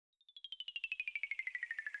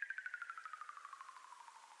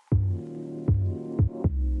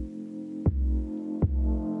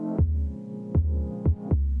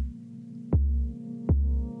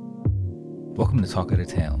Welcome to Talk of the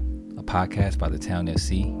Town, a podcast by the Town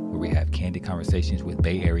FC, where we have candid conversations with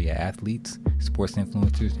Bay Area athletes, sports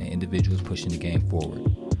influencers, and individuals pushing the game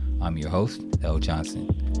forward. I'm your host, L. Johnson.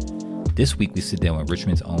 This week, we sit down with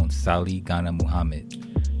Richmond's own Saalih Muhammad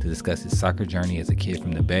to discuss his soccer journey as a kid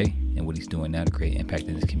from the Bay and what he's doing now to create impact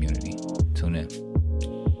in his community. Tune in.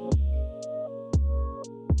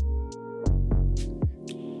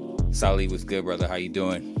 Saalih, what's good, brother? How you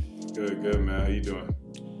doing? Good, man. How you doing?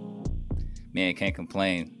 Man, can't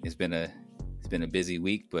complain. It's been a busy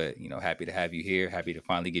week, but happy to have you here. Happy to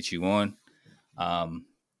finally get you on.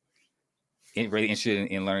 Really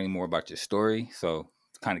interested in learning more about your story. So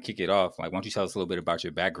to kind of kick it off, why don't you tell us a little bit about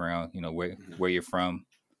your background? Where you're from.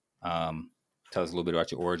 Tell us a little bit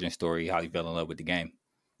about your origin story, how you fell in love with the game.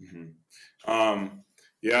 I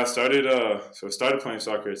started playing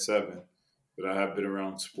soccer at 7, but I have been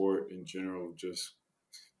around sport in general just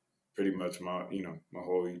pretty much my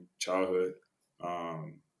whole childhood.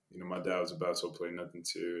 My dad was a basketball player, nothing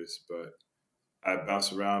serious, but I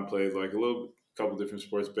bounced around, played like couple different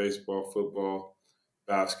sports: baseball, football,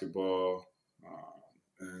 basketball,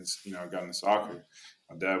 and I got into soccer.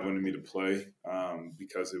 My dad wanted me to play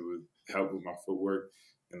because it would help with my footwork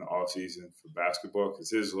in the off season for basketball,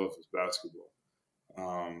 because his love was basketball.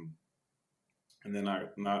 And then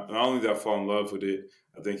not only did I fall in love with it,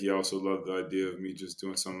 I think he also loved the idea of me just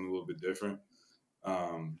doing something a little bit different.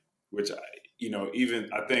 Which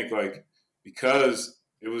I think because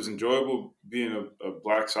it was enjoyable being a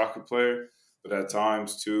black soccer player, but at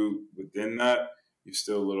times too within that you're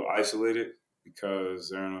still a little isolated because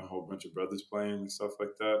there aren't a whole bunch of brothers playing and stuff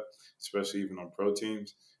like that, especially even on pro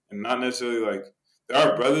teams. And not necessarily there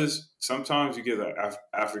are brothers. Sometimes you get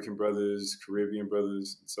African brothers, Caribbean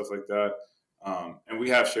brothers, and stuff like that. And we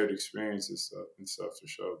have shared experiences and stuff for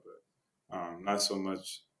sure, but not so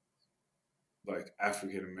much like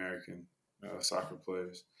African American soccer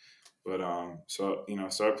players. But I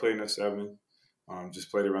started playing at 7.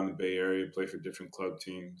 Just played around the Bay Area, played for different club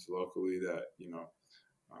teams locally that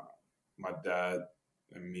my dad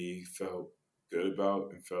and me felt good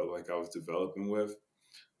about and felt like I was developing with.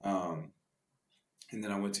 And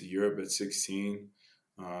then I went to Europe at 16.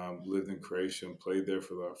 Lived in Croatia and played there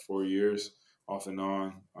for about 4 years, off and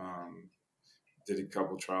on. Did a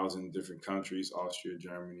couple trials in different countries: Austria,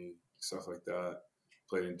 Germany, stuff like that.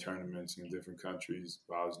 Played in tournaments in different countries: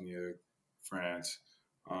 Bosnia, France.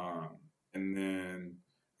 And then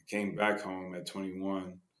I came back home at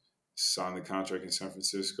 21, signed the contract in San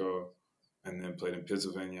Francisco, and then played in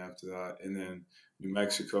Pennsylvania after that, and then New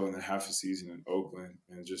Mexico, and then half a season in Oakland,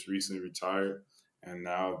 and just recently retired. And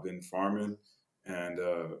now I've been farming, and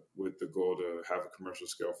with the goal to have a commercial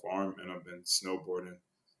scale farm, and I've been snowboarding,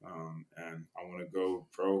 and I want to go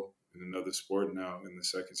pro in another sport now, in the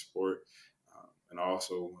second sport. And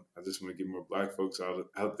also, I just want to get more black folks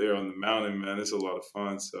out there on the mountain, man. It's a lot of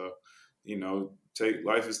fun. So,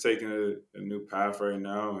 life is taking a new path right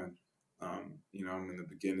now, and I'm in the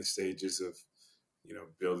beginning stages of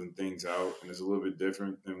building things out, and it's a little bit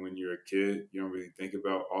different than when you're a kid. You don't really think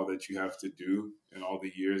about all that you have to do and all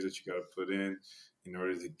the years that you got to put in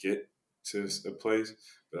order to get to a place.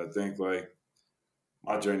 But I think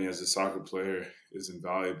my journey as a soccer player is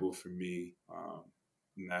invaluable for me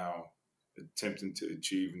now, attempting to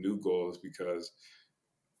achieve new goals, because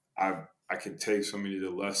I can take so many of the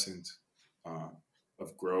lessons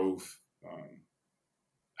of growth,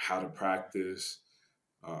 how to practice,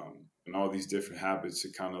 and all these different habits to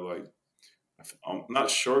kind of not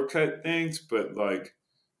shortcut things, but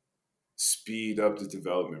speed up the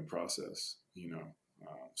development process,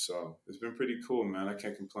 so it's been pretty cool, man. I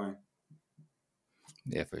can't complain.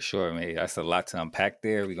 Yeah, for sure, man. That's a lot to unpack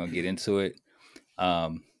there. We're going to get into it.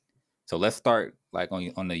 So let's start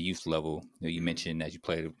on the youth level. You mentioned that you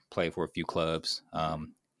played for a few clubs.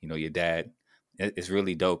 Your dad, it's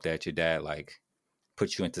really dope that your dad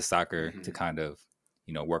put you into soccer to kind of,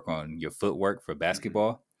 work on your footwork for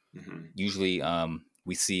basketball. Usually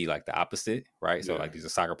we see the opposite, right? So these are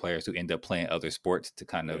soccer players who end up playing other sports to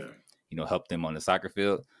kind of, help them on the soccer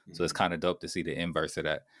field. So it's kind of dope to see the inverse of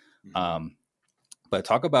that. But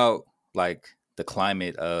talk about the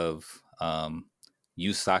climate of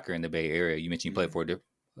youth soccer in the Bay Area. You mentioned you played for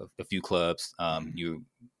a few clubs. You're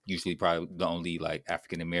usually probably the only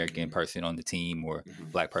African American person on the team or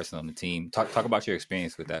black person on the team. Talk about your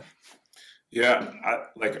experience with that. Yeah,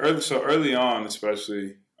 early on,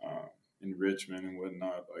 especially in Richmond and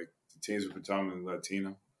whatnot, the teams were predominantly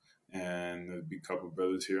Latino, and there'd be a couple of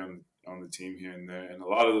brothers here on the team here and there, and a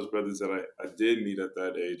lot of those brothers that I did meet at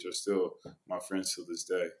that age are still my friends to this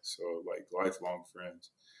day. So lifelong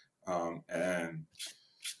friends. And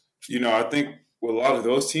I think with a lot of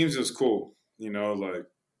those teams, it was cool. Like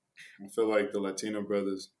I feel like the Latino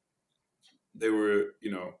brothers, they were,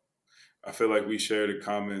 I feel like we shared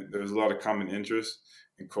there was a lot of common interest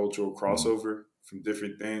and cultural crossover from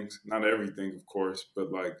different things. Not everything, of course,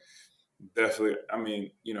 but like definitely, I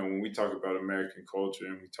mean, when we talk about American culture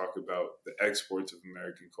and we talk about the exports of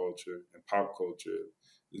American culture and pop culture,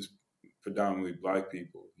 is predominantly Black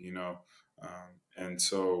people. And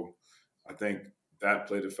so I think that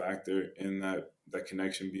played a factor in that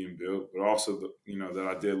connection being built, but also that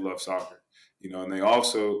I did love soccer, and they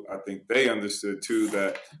also, I think they understood too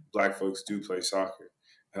that Black folks do play soccer,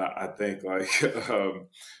 and I think like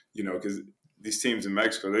because these teams in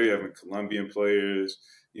Mexico, they be having Colombian players,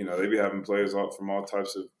 they be having players from all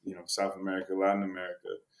types of South America, Latin America,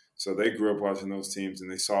 so they grew up watching those teams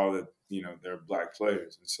and they saw that they're Black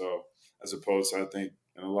players, and so as opposed to I think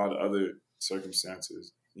in a lot of other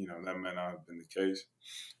circumstances, that may not have been the case.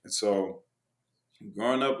 And so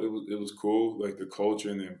growing up, it was cool, like the culture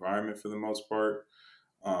and the environment for the most part,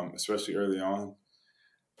 especially early on.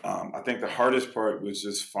 I think the hardest part was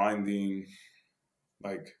just finding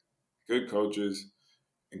like good coaches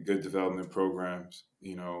and good development programs,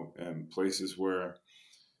 and places where,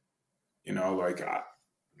 like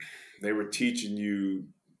they were teaching you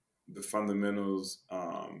the fundamentals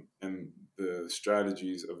and the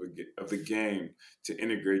strategies of the game to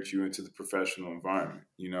integrate you into the professional environment.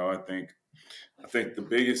 I think the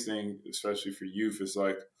biggest thing, especially for youth, is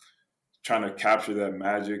like trying to capture that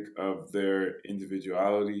magic of their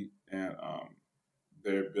individuality and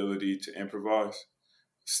their ability to improvise,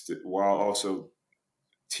 while also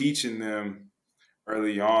teaching them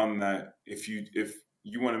early on that if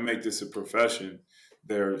you want to make this a profession,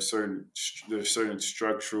 there's certain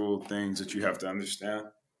structural things that you have to understand.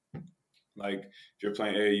 Like if you're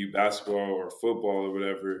playing AAU basketball or football or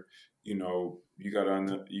whatever, you gotta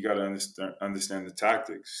understand the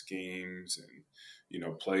tactics, schemes,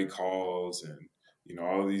 and play calls, and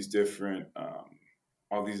all these different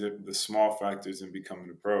all these the small factors in becoming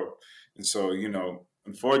a pro. And so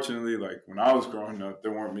unfortunately, like when I was growing up,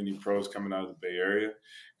 there weren't many pros coming out of the Bay Area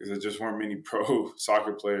because there just weren't many pro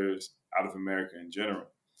soccer players out of America in general.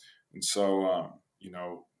 And so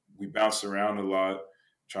we bounced around a lot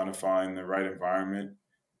trying to find the right environment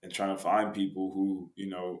and trying to find people who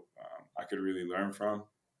I could really learn from.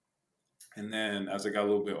 And then as I got a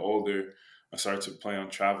little bit older, I started to play on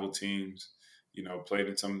travel teams, played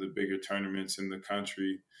in some of the bigger tournaments in the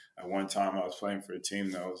country. At one time, I was playing for a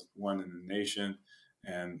team that was one in the nation.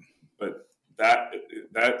 But that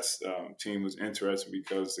team was interesting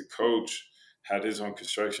because the coach had his own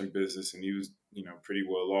construction business and he was, pretty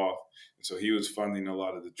well off. And so he was funding a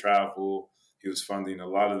lot of the travel. He was funding a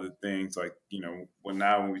lot of the things like,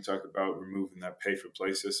 when we talk about removing that pay for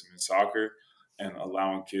play system in soccer and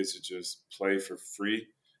allowing kids to just play for free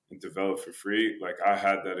and develop for free. Like I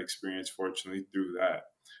had that experience, fortunately, through that.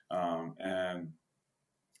 And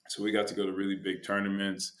so we got to go to really big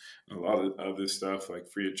tournaments and a lot of other stuff like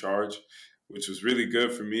free of charge, which was really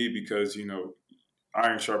good for me because,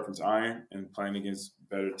 iron sharpens iron, and playing against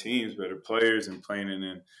better teams, better players, and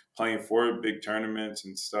playing for big tournaments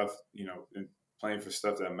and stuff, and playing for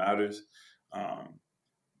stuff that matters.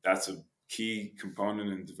 That's a key component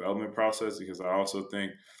in the development process because I also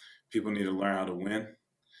think people need to learn how to win.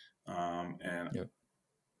 And Yep.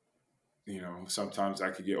 sometimes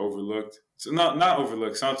that could get overlooked. So not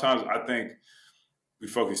overlooked. Sometimes I think we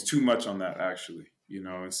focus too much on that actually,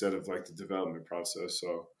 instead of like the development process.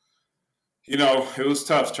 So, it was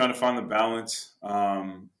tough trying to find the balance.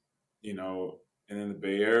 And in the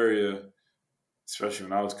Bay Area, especially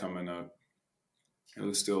when I was coming up, it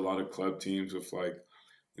was still a lot of club teams with like,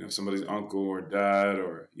 somebody's uncle or dad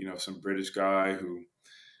or, some British guy who,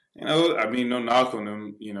 I mean, no knock on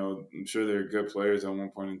them. I'm sure they're good players at one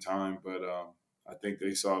point in time, but I think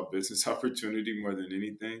they saw a business opportunity more than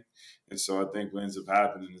anything. And so I think what ends up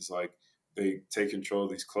happening is like they take control of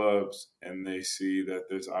these clubs and they see that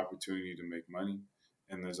there's opportunity to make money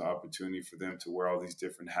and there's an opportunity for them to wear all these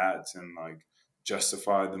different hats and like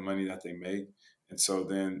justify the money that they make. And so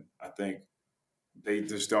then I think they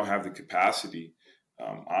just don't have the capacity,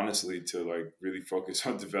 honestly, to like really focus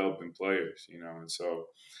on developing players, And so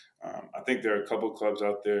I think there are a couple clubs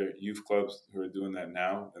out there, youth clubs, who are doing that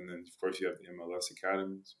now, and then of course you have the MLS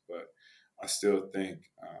academies. But I still think,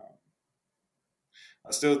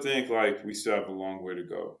 like we still have a long way to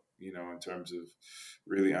go, in terms of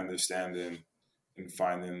really understanding and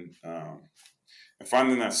finding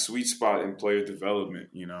that sweet spot in player development.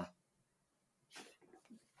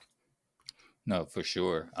 No, for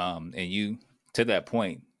sure. And you, to that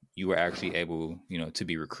point, you were actually able, to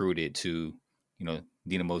be recruited to,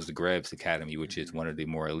 Dinamo Zagreb's academy, which is one of the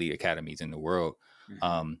more elite academies in the world.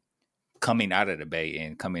 Mm-hmm. Coming out of the Bay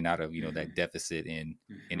and coming out of Mm-hmm. that deficit in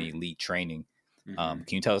Mm-hmm. elite training. Mm-hmm.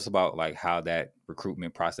 Can you tell us about like how that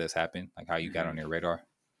recruitment process happened, like how you got on Mm-hmm. their radar?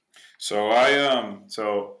 So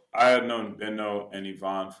I had known Benno and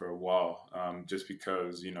Yvonne for a while, just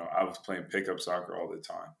because I was playing pickup soccer all the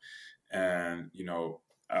time, and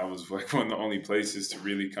I was like one of the only places to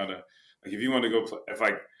really kind of like if you want to go play,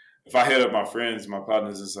 if I hit up my friends, my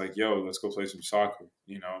partners, it's like, yo, let's go play some soccer.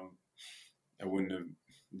 It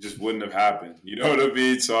wouldn't have happened. You know what I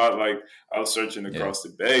mean? So I was searching Yeah. across the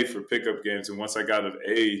Bay for pickup games, and once I got of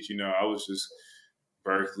age, I was just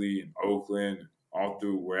Berkeley and Oakland, all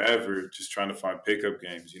through wherever, just trying to find pickup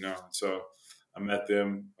games. So I met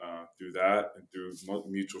them through that and through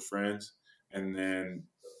mutual friends, and then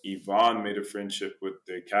Yvonne made a friendship with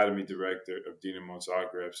the academy director of Dinamo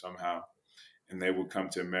Zagreb somehow, and they would come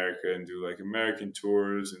to America and do like American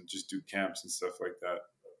tours and just do camps and stuff like that.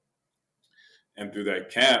 And through that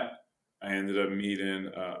camp, I ended up meeting.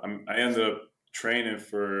 I ended up training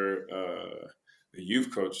for the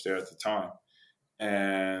youth coach there at the time,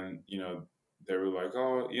 and they were like,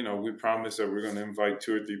 "Oh, we promised that we're going to invite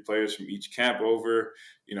 2 or 3 players from each camp over,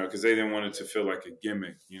 because they didn't want it to feel like a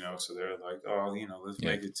gimmick, So they're like, "Oh, let's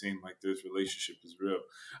Yeah. make it seem like this relationship is real."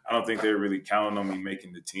 I don't think they were really counting on me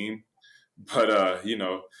making the team, but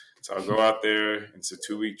so I'll go out there. It's a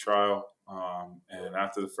 2-week trial, and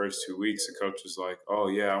after the first 2 weeks, the coach was like, "Oh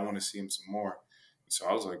yeah, I want to see him some more." So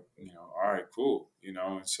I was like, all right, cool,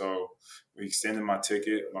 And so we extended my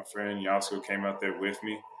ticket. My friend Yasko came out there with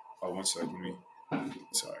me. Oh, one second,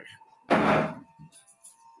 sorry.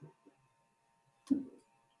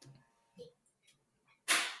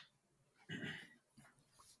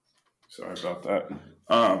 Sorry about that.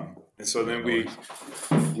 And so Yeah, then no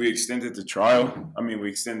worries. we extended the trial. I mean, we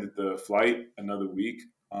extended the flight another week,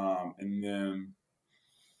 and then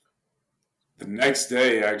the next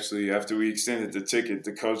day, actually, after we extended the ticket,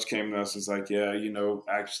 the coach came to us and was like, "Yeah,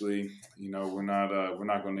 actually, we're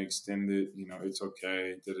not going to extend it. It's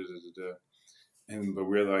okay." Da, da, da, da, da. But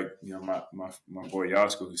we're like, my boy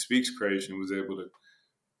Yasko, who speaks Croatian, was able to,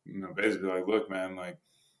 basically like, "Look, man, like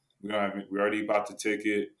we already bought the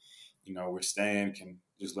ticket. We're staying. Can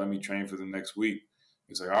just let me train for the next week."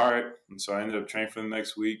 He's like, "All right." And so I ended up training for the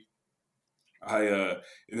next week. I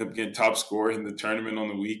ended up getting top scorer in the tournament on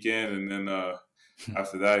the weekend, and then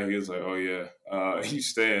after that, he was like, "Oh yeah, he's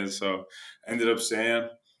staying." So I ended up staying,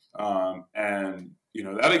 and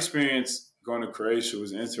that experience going to Croatia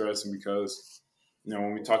was interesting because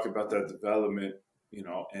when we talk about that development,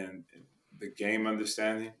 and the game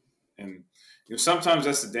understanding, and sometimes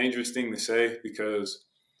that's a dangerous thing to say because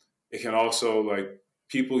it can also like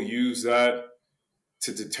people use that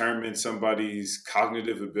to determine somebody's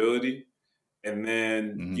cognitive ability. And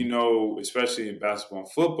then, Mm-hmm. especially in basketball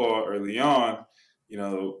and football early on,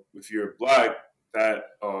 if you're black, that,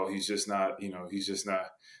 oh, he's just not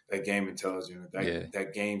that game intelligent, Yeah.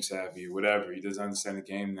 that game savvy or whatever. He doesn't understand the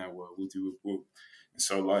game that well. Whoop, whoop, whoop. And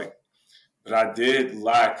so but I did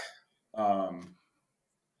lack, I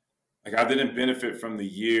didn't benefit from the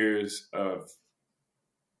years of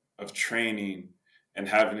training and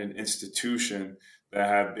having an institution that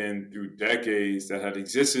had been through decades, that had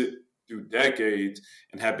existed through decades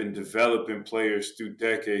and have been developing players through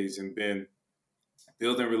decades and been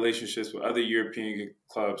building relationships with other European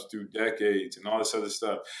clubs through decades and all this other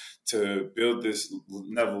stuff to build this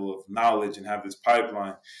level of knowledge and have this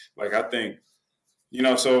pipeline. Like I think,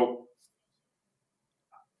 so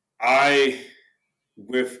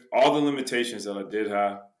with all the limitations that I did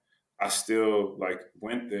have, I still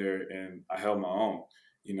went there and I held my own.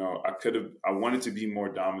 I wanted to be more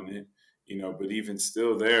dominant, but even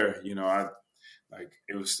still there,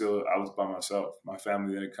 it was still, I was by myself. My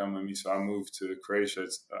family didn't come with me. So I moved to Croatia.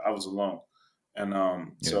 I was alone. And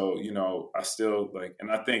Yeah. so, I still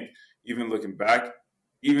and I think even looking back,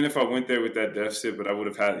 even if I went there with that deficit, but I would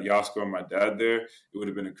have had Yasko and my dad there, it would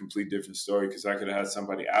have been a complete different story because I could have had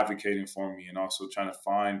somebody advocating for me and also trying to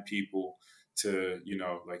find people to,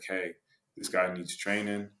 hey, this guy needs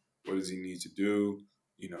training. What does he need to do?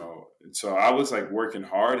 And so I was working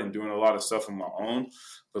hard and doing a lot of stuff on my own.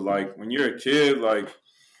 But when you're a kid,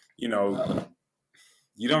 you know,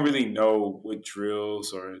 you don't really know what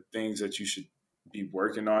drills or things that you should be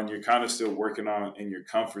working on. You're kind of still working on in your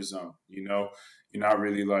comfort zone. You're not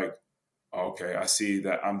really oh, okay, I see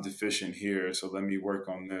that I'm deficient here, so let me work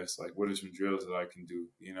on this. What are some drills that I can do?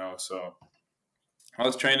 So I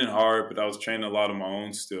was training hard, but I was training a lot on my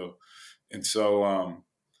own still. And so,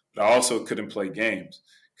 but I also couldn't play games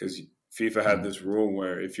because FIFA had Mm-hmm. this rule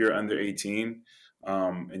where if you're under 18,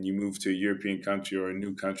 and you move to a European country or a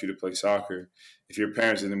new country to play soccer, if your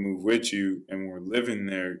parents didn't move with you and were living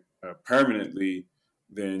there permanently,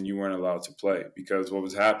 then you weren't allowed to play, because what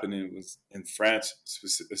was happening was in France,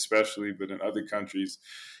 especially, but in other countries,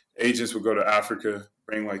 agents would go to Africa,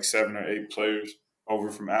 bring like 7 or 8 players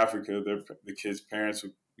over from Africa. The kids' parents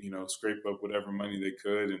would, scrape up whatever money they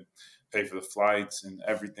could and pay for the flights and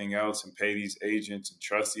everything else, and pay these agents and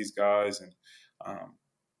trust these guys. And um,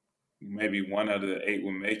 maybe 1 out of the 8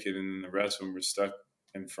 will make it, and then the rest of them were stuck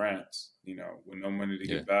in France, with no money to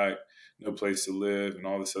Yeah. get back, no place to live, and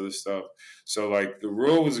all this other stuff. So like the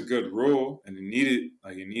rule was a good rule, and it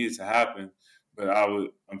needed to happen. But I would,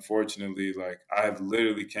 unfortunately, like I have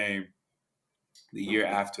literally came the year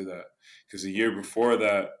after that, because the year before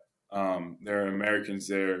that, there are Americans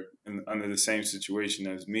there under the same situation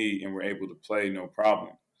as me and were able to play no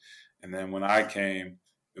problem. And then when I came,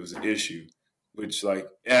 it was an issue, which like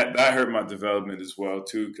yeah, that hurt my development as well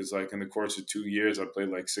too. Because like in the course of 2 years, I played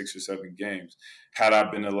like 6 or 7 games. Had I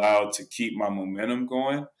been allowed to keep my momentum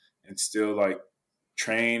going and still like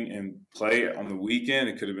train and play on the weekend,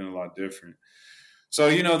 it could have been a lot different. So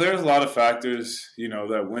there's a lot of factors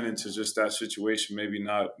that went into just that situation. Maybe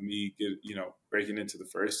not me breaking into the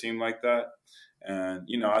first team like that, and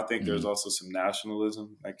I think there's Mm-hmm. also some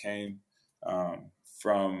nationalism that came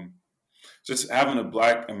from just having a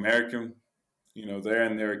Black American, there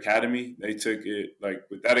in their academy. They took it like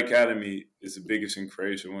with that academy is the biggest in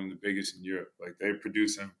Croatia, one of the biggest in Europe. Like they're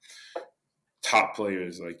producing top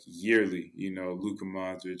players like yearly. Luka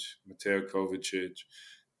Modric, Mateo Kovacic,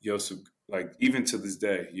 Josip, like even to this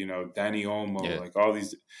day, Danny Olmo, Yeah. like all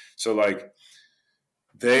these. So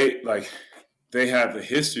they like they have a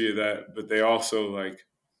history of that, but they also like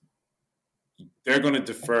they're going to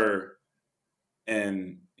defer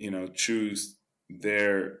and choose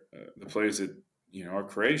the players that are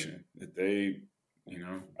Croatian that they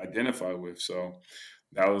identify with. So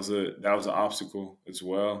that was an obstacle as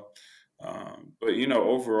well. But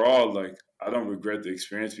overall, like I don't regret the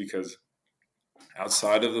experience, because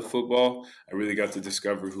outside of the football, I really got to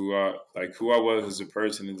discover who I was as a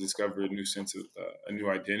person, and discover a new sense of a new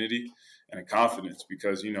identity and a confidence.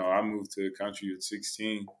 Because I moved to the country at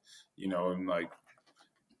 16, and like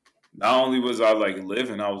not only was I like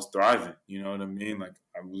living, I was thriving. You know what I mean? Like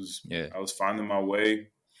I was Yeah. I was finding my way.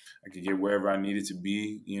 I could get wherever I needed to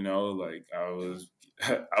be. Like I was.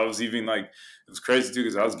 I was even like it was crazy too,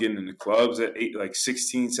 because I was getting into clubs at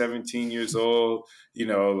 16, 17 years old.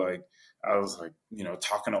 Like I was like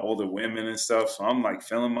talking to older women and stuff. So I'm like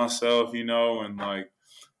feeling myself, and like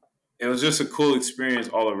it was just a cool experience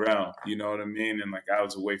all around. You know what I mean? And like I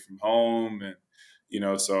was away from home, and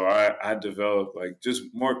so I developed like just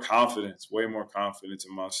more confidence, way more confidence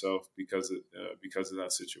in myself because of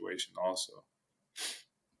that situation also.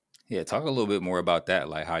 Yeah. Talk a little bit more about that,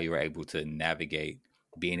 like how you were able to navigate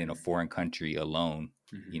being in a foreign country alone,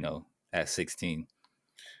 you Mm-hmm. know, at 16.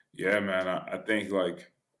 Yeah, man. I think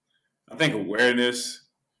awareness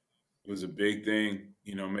was a big thing.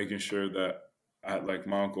 Making sure that like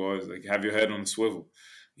my uncle always like have your head on the swivel,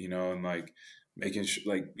 and like making sure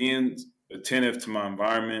like being attentive to my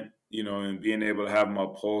environment, and being able to have my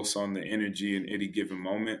pulse on the energy in any given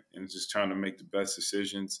moment, and just trying to make the best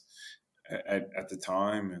decisions at the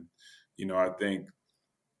time. And I think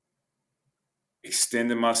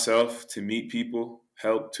extending myself to meet people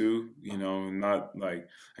helped too, and not like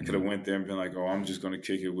I could have Mm-hmm. went there and been like, oh, I'm just gonna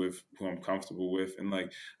kick it with who I'm comfortable with. And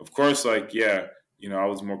like of course, like yeah, I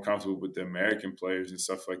was more comfortable with the American players and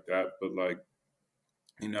stuff like that. But like,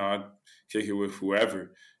 I'd kick it with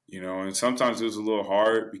whoever, and sometimes it was a little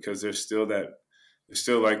hard because there's still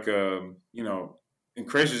like in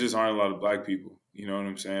Croatia just aren't a lot of Black people, you know what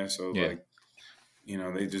I'm saying? So Yeah. like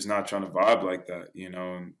they just not trying to vibe like that,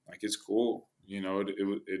 and like it's cool,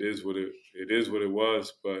 it is what it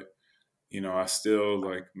was. But I still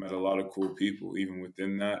like met a lot of cool people even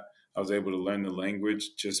within that. I was able to learn the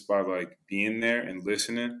language just by like being there and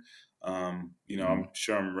listening. Mm-hmm. I'm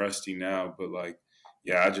sure I'm rusty now, but like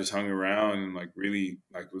yeah, I just hung around and like really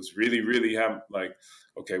like was really really like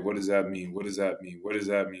okay, what does that mean, what does that mean, what does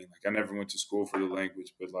that mean? Like I never went to school for the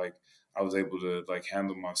language, but like I was able to like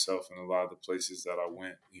handle myself in a lot of the places that I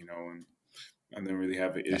went, and I didn't really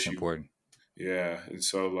have an That's issue. important. Yeah, and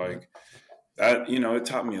so Yeah. like that, it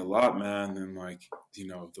taught me a lot, man. And like,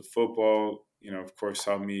 the football, of course,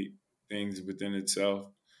 taught me things within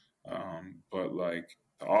itself. But like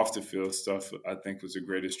the off the field stuff, I think was the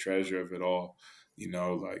greatest treasure of it all.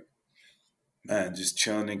 Like man, just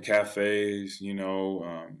chilling in cafes,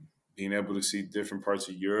 being able to see different parts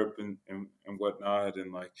of Europe and whatnot.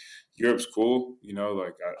 And like Europe's cool, you know,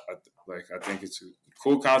 like I think it's a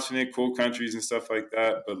cool continent, cool countries and stuff like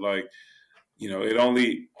that. But like, you know, it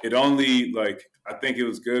only like I think it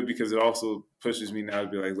was good because it also pushes me now to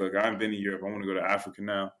be like, look, I haven't been to Europe. I want to go to Africa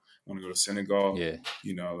now. I want to go to Senegal. Yeah.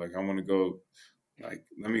 You know, like I want to go. Like,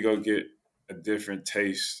 let me go get a different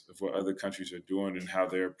taste of what other countries are doing and how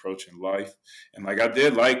they're approaching life. And like I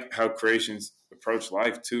did like how Croatians approach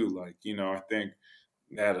life too. Like, you know, I think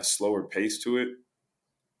they had a slower pace to it.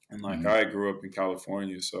 And like Mm-hmm. I grew up in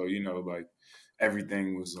California, so you know, like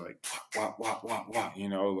everything was like wah wah wah wah, you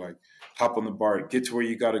know, like hop on the BART, get to where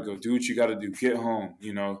you gotta go, do what you gotta do, get home,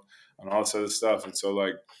 you know, and all this other stuff. And so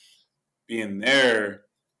like being there,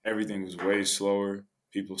 everything was way slower.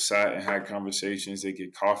 People sat and had conversations. They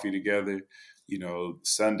get coffee together. You know,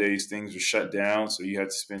 Sundays things were shut down, so you had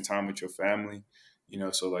to spend time with your family. You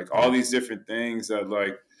know, so like all Yeah. these different things that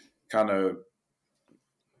like kind of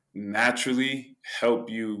naturally help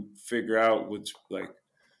you figure out what's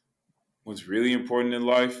really important in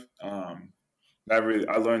life. That really,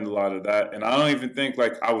 I learned a lot of that, and I don't even think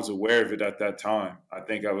like I was aware of it at that time. I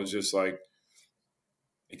think I was just like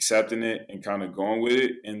accepting it and kind of going with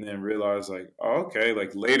it, and then realize like, oh, okay,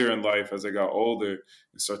 like later in life as I got older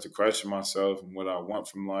and start to question myself and what I want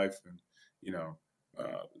from life, and you know,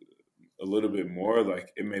 uh, a little bit more,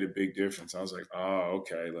 like it made a big difference. I was like, oh,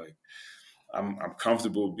 okay, like I'm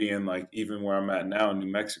comfortable being like even where I'm at now in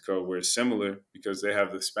New Mexico, where it's similar because they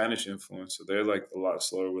have the Spanish influence, so they're like a lot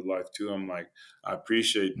slower with life too. I'm like, I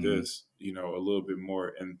appreciate Mm-hmm. this, you know, a little bit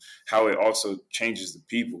more, and how it also changes the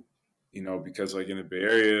people, you know, because like in the Bay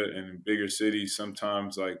Area and in bigger cities,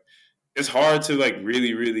 sometimes like it's hard to like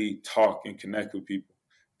really, really talk and connect with people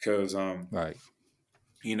because Right.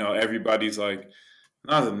 you know, everybody's like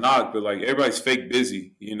not a knock, but like everybody's fake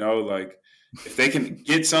busy, you know, like if they can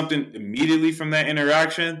get something immediately from that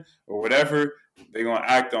interaction or whatever, they're gonna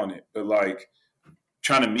act on it. But like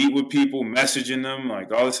trying to meet with people, messaging them,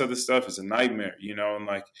 like all this other stuff is a nightmare, you know. And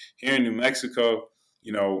like here in New Mexico,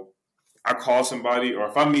 you know, I call somebody or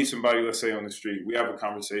if I meet somebody, let's say on the street, we have a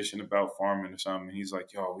conversation about farming or something, and he's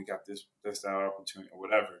like, yo, we got this, that opportunity or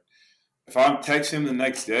whatever. If I text him the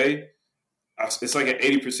next day, it's like an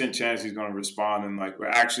 80% chance he's going to respond and like we're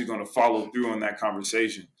actually going to follow through on that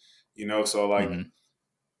conversation, you know. So like Mm-hmm.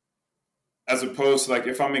 as opposed to like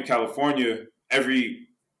if I'm in California, every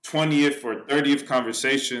 20th or 30th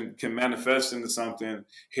conversation can manifest into something.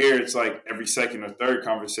 Here it's like every second or third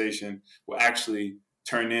conversation will actually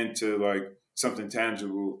turn into like something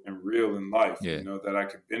tangible and real in life, Yeah. you know, that I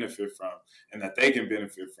can benefit from and that they can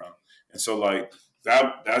benefit from. And so like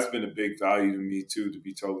that's been a big value to me too, to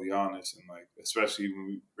be totally honest. And like especially when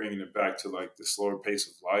we bringing it back to like the slower pace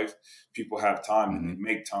of life, people have time and Mm-hmm.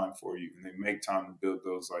 they make time for you and they make time to build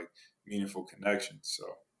those like meaningful connections. So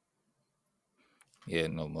Yeah.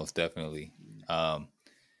 No, most definitely. Um,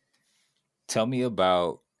 Tell me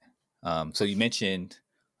about. So you mentioned,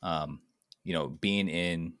 um, being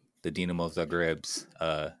in the Dinamo Zagreb's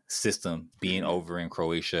system, being mm-hmm. over in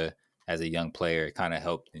Croatia as a young player, it kind of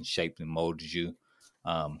helped and shaped and molded you.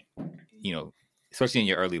 Um, you know, especially in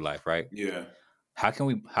your early life, right? Yeah. How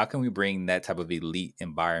can we bring that type of elite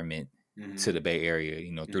environment to Mm-hmm. the Bay Area?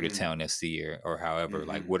 Through the Mm-hmm. Town FC or however.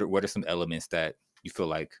 Like, Mm-hmm. what are some elements that you feel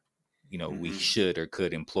like we Mm-hmm. should or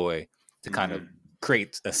could employ to kind of Mm-hmm.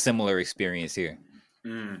 create a similar experience here?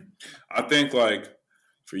 Mm. I think like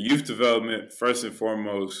for youth development, first and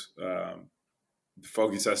foremost, the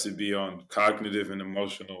focus has to be on cognitive and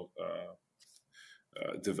emotional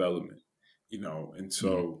development. You know, and Mm-hmm.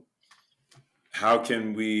 so how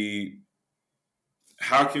can we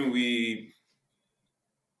how can we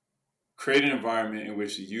create an environment in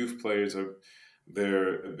which the youth players are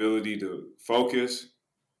their ability to focus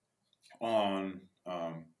on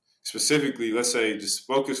specifically, let's say, just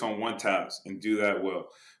focus on one task and do that well.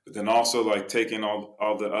 But then also like taking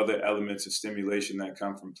all the other elements of stimulation that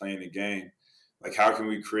come from playing the game. Like how can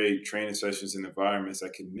we create training sessions and environments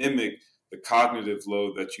that can mimic the cognitive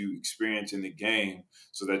load that you experience in the game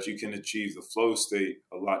so that you can achieve the flow state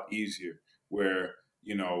a lot easier where,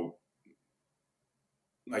 you know,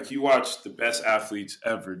 like you watch the best athletes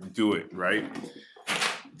ever do it, right?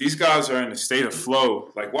 These guys are in a state of flow.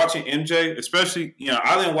 Like watching MJ, especially, you know,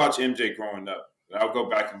 I didn't watch MJ growing up. But I'll go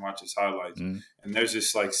back and watch his highlights. Mm-hmm. And there's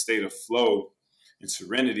this like state of flow and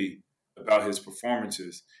serenity about his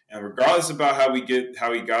performances. And regardless about how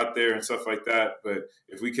he got there and stuff like that, but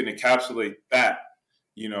if we can encapsulate that,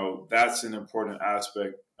 you know, that's an important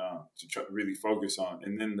aspect to really focus on.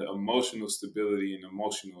 And then the emotional stability and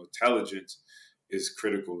emotional intelligence is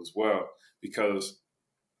critical as well because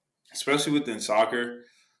especially within soccer,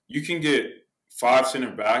 you can get 5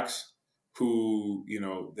 center backs who,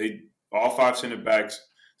 they all 5 center backs.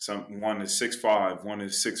 One is 6'5", one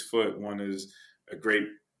is 6 foot, one is a great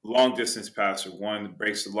long distance passer, one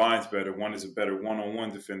breaks the lines better, one is a better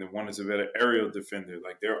one-on-one defender, one is a better aerial defender.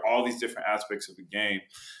 Like there are all these different aspects of the game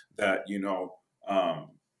that um,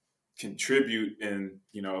 contribute in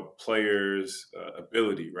players'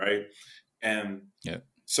 ability, right? And Yeah.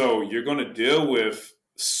 so you're going to deal with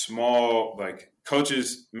small, like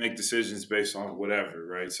coaches make decisions based on whatever,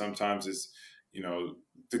 right? Sometimes it's,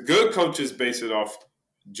 the good coaches base it off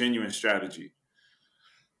genuine strategy.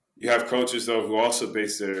 You have coaches though who also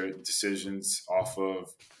base their decisions off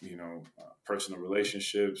of, personal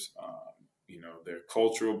relationships, their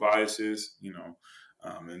cultural biases,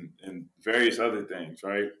 and various other things,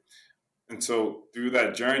 right? And so through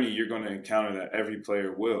that journey, you're going to encounter that every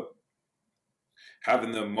player will.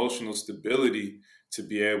 Having the emotional stability to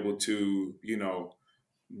be able to,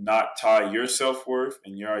 not tie your self worth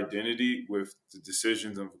and your identity with the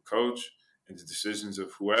decisions of a coach and the decisions of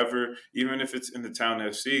whoever, even if it's in the town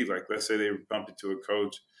FC. Like, let's say they bump into a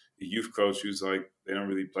coach, a youth coach who's like, they don't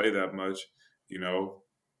really play that much,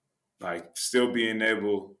 like still being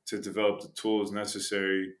able to develop the tools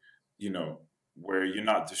necessary, where you're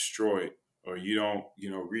not destroyed or you don't,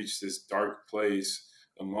 reach this dark place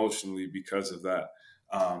emotionally because of that.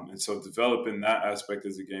 And so developing that aspect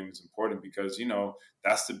of the game is important because,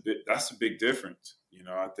 that's the big difference.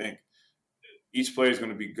 I think each player is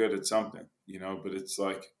going to be good at something, but it's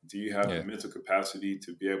like, do you have the Yeah. mental capacity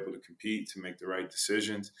to be able to compete, to make the right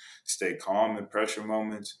decisions, stay calm in pressure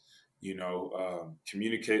moments,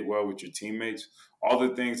 communicate well with your teammates, all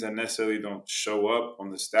the things that necessarily don't show up on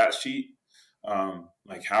the stat sheet.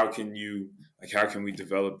 Like how can we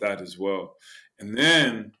develop that as well? And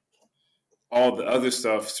then all the other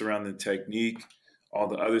stuff surrounding technique, all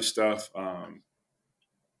the other stuff,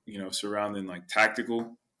 surrounding like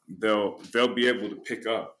tactical, they'll be able to pick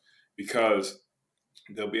up because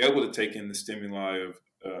they'll be able to take in the stimuli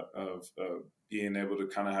of being able to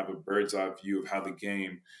kind of have a bird's eye view of how the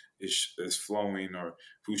game is flowing or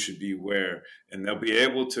who should be where, and they'll be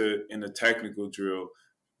able to in a technical drill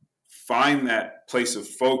find that place of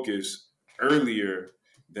focus earlier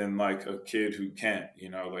than like a kid who can't.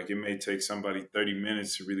 Like it may take somebody 30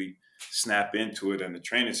 minutes to really snap into it in the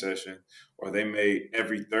training session, or they may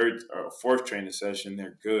every third or fourth training session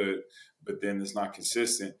they're good, but then it's not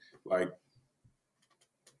consistent. Like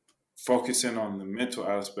focusing on the mental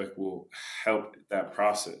aspect will help that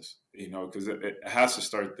process, because it has to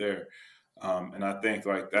start there. And I think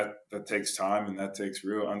like that takes time and that takes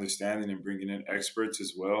real understanding and bringing in experts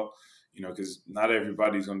as well, because not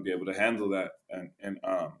everybody's going to be able to handle that and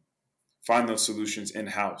find those solutions in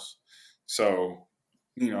house. So,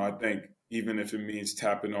 I think even if it means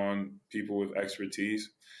tapping on people with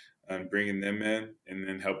expertise and bringing them in and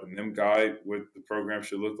then helping them guide what the program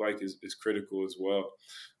should look like is critical as well.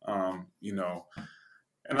 And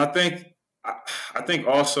I think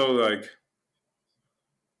also like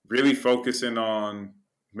really focusing on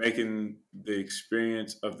making the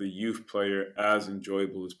experience of the youth player as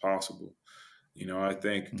enjoyable as possible. I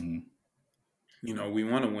think, Mm-hmm. we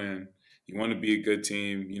want to win. You want to be a good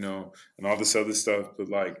team, and all this other stuff. But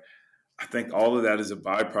like, I think all of that is a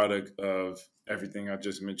byproduct of everything I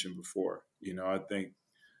just mentioned before. I think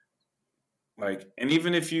like, and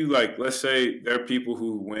even if you like, let's say there are people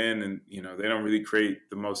who win and, they don't really create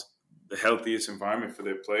the healthiest environment for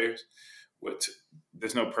their players. What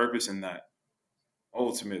There's no purpose in that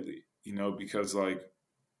ultimately, because like,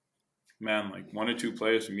 man, like one or two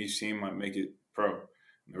players from each team might make it pro.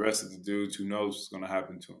 And the rest of the dudes, who knows what's going to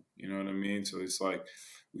happen to them? You know what I mean? So it's like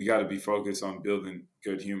we got to be focused on building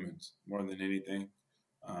good humans more than anything,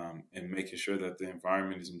 and making sure that the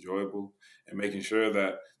environment is enjoyable and making sure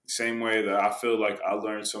that the same way that I feel like I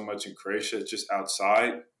learned so much in Croatia just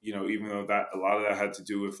outside, even though that a lot of that had to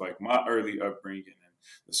do with like my early upbringing and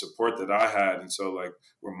the support that I had. And so like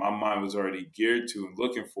where my mind was already geared to and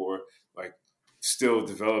looking for, like still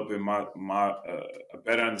developing my a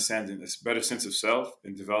better understanding, a better sense of self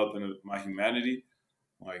and developing my humanity.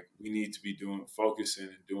 Like we need to be focusing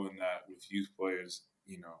and doing that with youth players,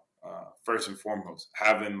 first and foremost,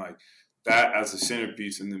 having like that as a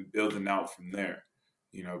centerpiece and then building out from there,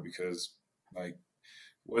 because like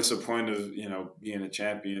what's the point of, being a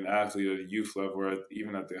champion athlete at a youth level or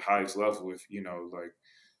even at the highest level if, like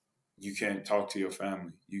you can't talk to your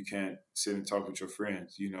family. You can't sit and talk with your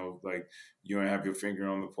friends. Like you don't have your finger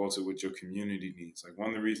on the pulse of what your community needs. Like one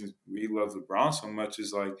of the reasons we love LeBron so much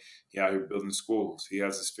is like he out here building schools. He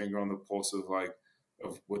has his finger on the pulse of like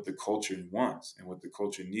of what the culture wants and what the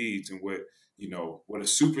culture needs and what a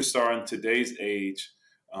superstar in today's age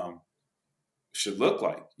should look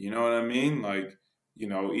like. You know what I mean? Like,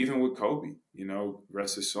 even with Kobe,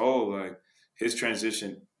 rest his soul, like his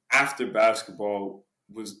transition after basketball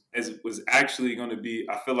was actually going to be,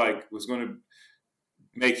 I feel like, was going to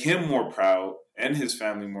make him more proud and his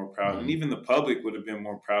family more proud, and Mm-hmm. even the public would have been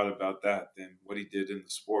more proud about that than what he did in the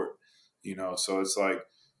sport. So it's like,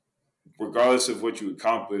 regardless of what you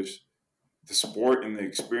accomplish, the sport and the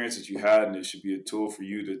experience that you had, and it should be a tool for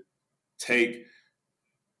you to take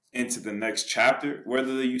into the next chapter,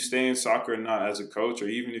 whether you stay in soccer or not as a coach, or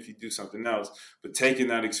even if you do something else, but taking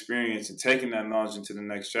that experience and taking that knowledge into the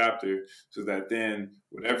next chapter, so that then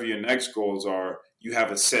whatever your next goals are, you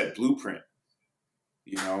have a set blueprint,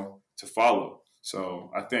 to follow.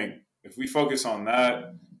 So I think if we focus on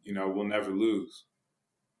that, we'll never lose.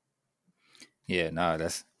 Yeah, no,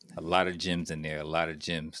 that's a lot of gems in there. A lot of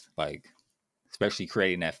gems, like especially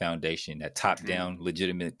creating that foundation, that top Mm-hmm. down,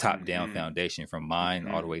 legitimate top down Mm-hmm. foundation from mind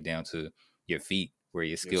all the Mm-hmm. way down to your feet, where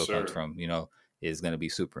your Yes, skill comes sir. from. Is going to be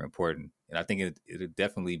super important. And I think it'll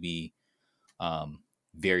definitely be um,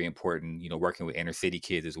 very important. Working with inner city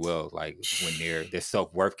kids as well, like when their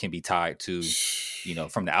self worth can be tied to,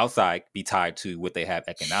 from the outside, be tied to what they have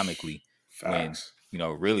economically. When Facts.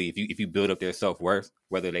 really, if you build up their self worth,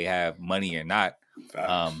 whether they have money or not,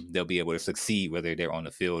 Facts. they'll be able to succeed whether they're on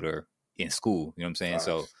the field or in school. You know what I'm saying?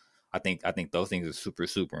 So Facts. I think those things are super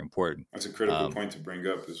super important. That's a critical Um, point to bring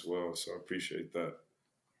up as well. So I appreciate that.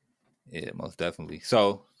 Yeah, most definitely.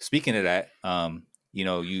 So speaking of that,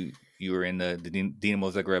 you were in the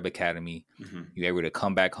Dinamo Zagreb Academy. Mm-hmm. You were able to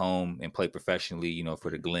come back home and play professionally. For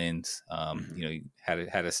the Glens. Mm-hmm. You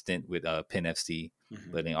had a stint with Penn FC,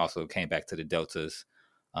 Mm-hmm. but then also came back to the Deltas,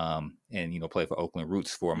 and played for Oakland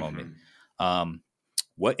Roots for a moment. Mm-hmm. Um,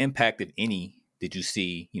 what impact, if any, did you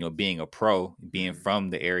see? Being a pro, being Mm-hmm. from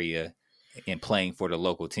the area, and playing for the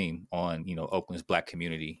local team on Oakland's Black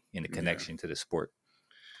community and the Yeah, connection to the sport.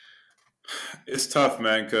 it's tough,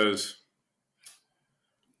 man, because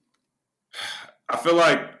I feel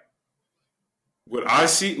like what I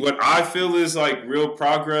feel is like real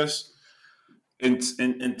progress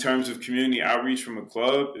in terms of community outreach from a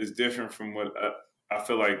club is different from what I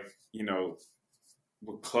feel like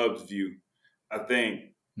what clubs view. I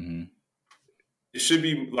think Mm-hmm. it should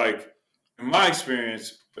be like, in my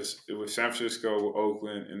experience, with San Francisco, with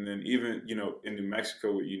Oakland, and then even in New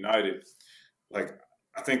Mexico with United. Like,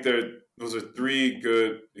 I think those are three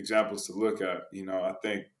good examples to look at. I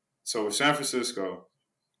think so with San Francisco.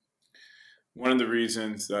 One of the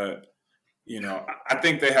reasons that I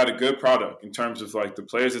think they had a good product in terms of like the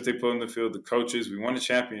players that they put in the field, the coaches. We won a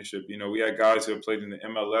championship. We had guys who played in the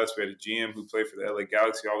MLS. We had a GM who played for the LA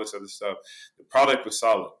Galaxy. All this other stuff. The product was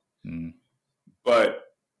solid, Mm-hmm. but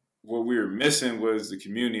what we were missing was the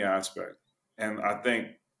community aspect. And I think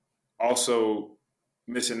also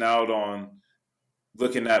missing out on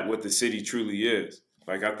looking at what the city truly is.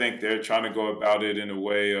 Like, I think they're trying to go about it in a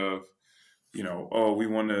way of, oh, we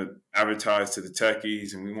want to advertise to the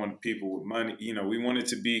techies and we want people with money. We want it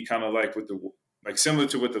to be kind of like similar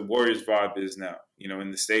to what the Warriors vibe is now,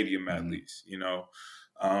 in the stadium at Mm-hmm. least,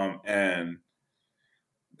 and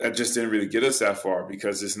that just didn't really get us that far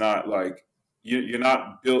because it's not like you're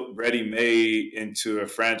not built ready made into a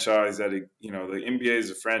franchise that the NBA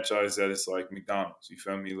is a franchise that it's like McDonald's. You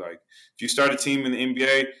feel me? Like, if you start a team in the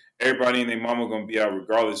NBA, everybody and their mama gonna be out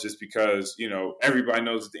regardless, just because everybody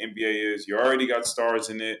knows what the NBA is. You already got stars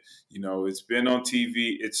in it. It's been on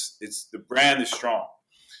TV. It's the brand is strong.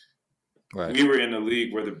 Right. We were in a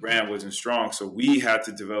league where the brand wasn't strong, so we had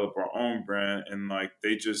to develop our own brand, and like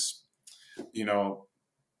they just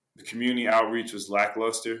the community outreach was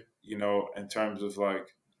lackluster, in terms of like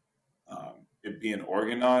it being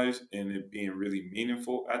organized and it being really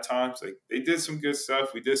meaningful at times. Like, they did some good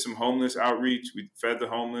stuff. We did some homeless outreach. We fed the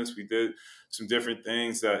homeless. We did some different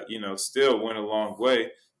things that, still went a long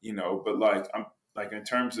way, but like, I'm like, in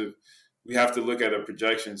terms of, we have to look at our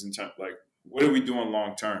projections in terms like, what are we doing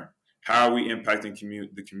long term? How are we impacting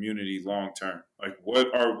the community long term? Like,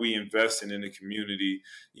 what are we investing in the community?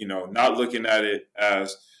 Not looking at it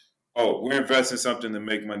as, oh, we're investing something to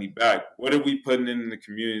make money back. What are we putting in the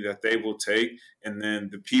community that they will take? And then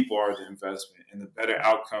the people are the investment, and the better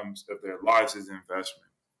outcomes of their lives is the investment.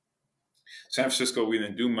 San Francisco, we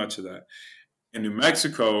didn't do much of that. In New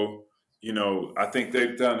Mexico, I think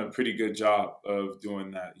they've done a pretty good job of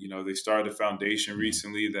doing that. They started a foundation Mm-hmm.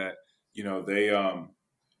 recently that, they,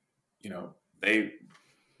 you know, they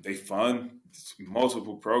they fund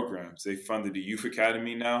multiple programs. They funded the youth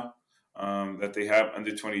academy now, that they have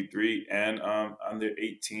under 23 and under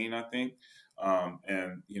 18, I think,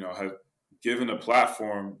 and have given a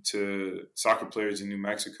platform to soccer players in New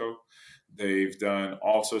Mexico They've done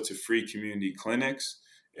all sorts of free community clinics,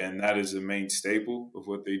 and that is the main staple of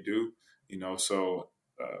what they do. So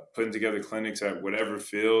putting together clinics at whatever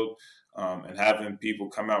field and having people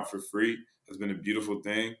come out for free has been a beautiful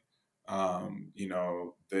thing.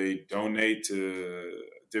 They donate to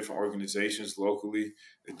different organizations locally.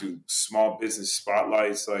 They do small business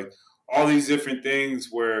spotlights, like all these different things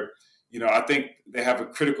where, I think they have a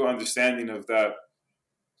critical understanding of that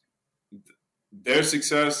their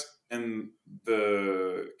success and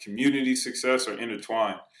the community success are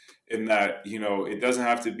intertwined in that, it doesn't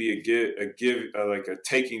have to be like a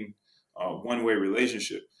taking one-way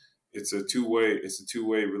relationship. It's a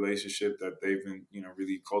two-way relationship that they've been,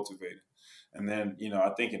 really cultivating. And then, I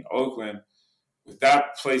think in Oakland, with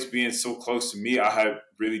that place being so close to me, I had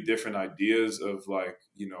really different ideas of like,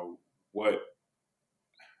 what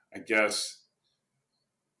I guess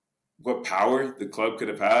what power the club could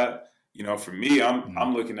have had. For me,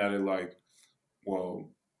 I'm looking at it like, well,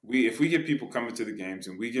 if we get people coming to the games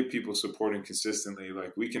and we get people supporting consistently,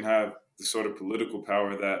 like we can have the sort of political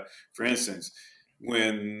power that, for instance,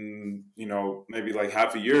 when maybe like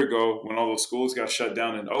half a year ago, when all those schools got shut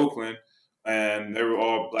down in Oakland and they were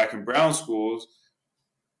all black and brown schools,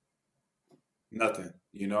 nothing.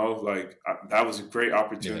 That was a great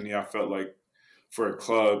opportunity. Yeah. I felt like for a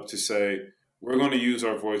club to say, we're going to use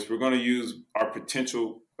our voice, we're going to use our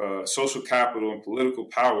potential social capital and political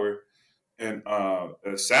power and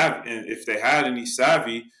savvy, and if they had any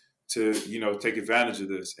savvy to take advantage of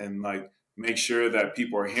this and like make sure that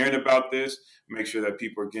people are hearing about this, make sure that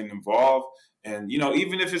people are getting involved, and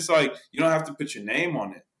even if it's like you don't have to put your name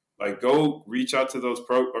on it, like go reach out to those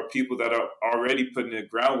or people that are already putting the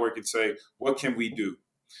groundwork and say, what can we do?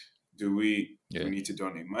 Do we need to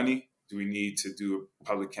donate money? Do we need to do a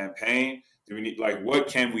public campaign? Do we need what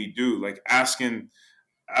can we do? Like asking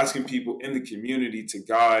people in the community to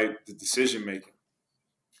guide the decision making,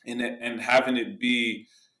 and having it be,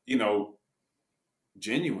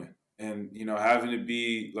 genuine, and having it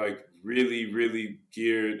be like really, really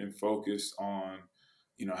geared and focused on,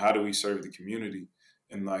 how do we serve the community?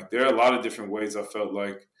 And like there are a lot of different ways I felt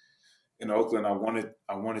like in Oakland, I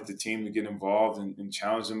wanted the team to get involved and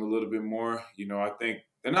challenge them a little bit more. I think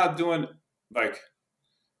they're not doing like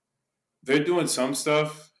they're doing some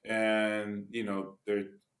stuff, and they're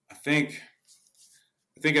I think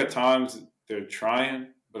at times they're trying,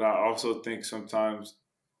 but I also think sometimes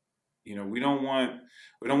we don't want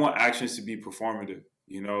actions to be performative.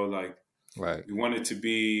 Like Right. we want it to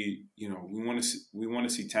be we want to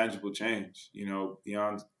see tangible change.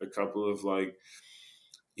 Beyond a couple of like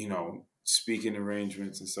speaking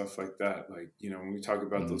arrangements and stuff like that. Like when we talk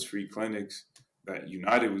about those free clinics that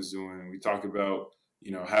United was doing, we talk about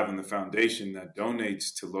having the foundation that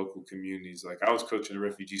donates to local communities. Like I was coaching a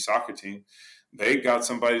refugee soccer team. They got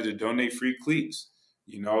somebody to donate free cleats,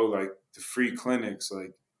 like the free clinics.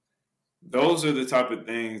 Like those are the type of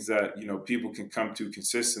things that, people can come to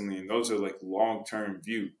consistently. And those are like long-term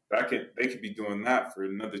view. They could be doing that for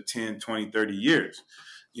another 10, 20, 30 years.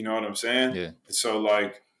 You know what I'm saying? Yeah. So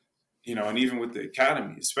like, and even with the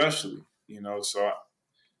academy, especially, so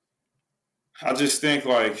I just think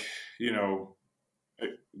like,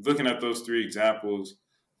 looking at those three examples,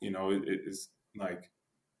 it's like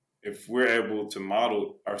if we're able to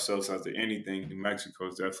model ourselves after anything, New Mexico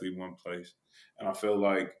is definitely one place. And I feel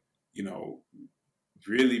like,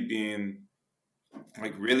 really being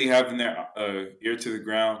like really having their ear to the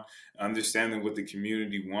ground, understanding what the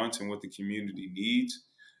community wants and what the community needs,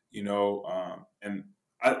 and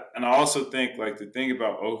I also think like the thing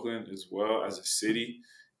about Oakland as well as a city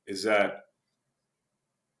is that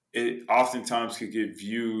it oftentimes could get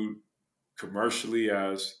viewed commercially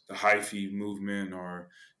as the hyphy movement or,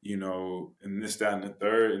 and this, that, and the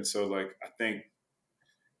third. And so like, I think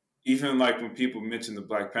even like when people mention the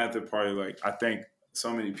Black Panther Party, like I think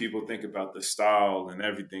so many people think about the style and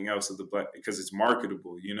everything else of the because it's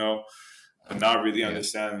marketable, but not really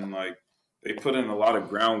understanding like they put in a lot of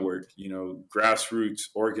groundwork, grassroots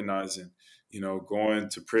organizing, going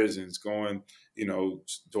to prisons, going,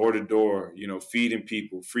 door to door, feeding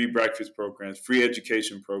people, free breakfast programs, free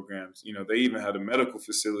education programs. They even had a medical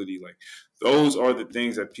facility. Like those are the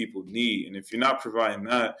things that people need. And if you're not providing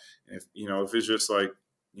that, if it's just like,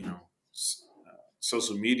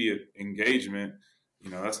 social media engagement,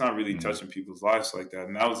 that's not really touching people's lives like that.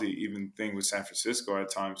 And that was the even thing with San Francisco at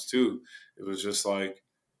times too. It was just like,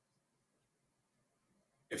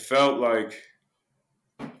 it felt like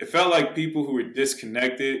people who were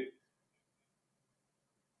disconnected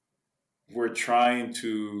were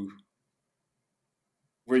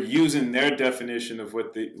using their definition of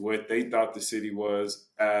what they thought the city was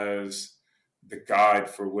as the guide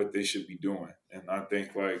for what they should be doing. And I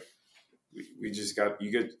think like we just got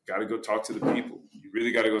to go talk to the people. You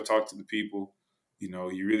really got to go talk to the people.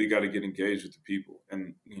 You really got to get engaged with the people.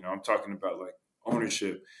 And I'm talking about like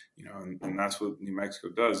ownership. And that's what New Mexico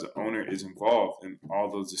does. The owner is involved in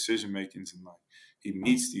all those decision makings, and like he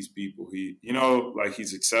meets these people. He like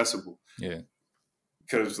he's accessible. Yeah.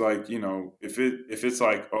 Because like if it's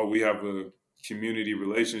like, oh, we have a community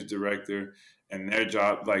relations director and their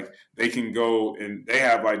job, like they can go and they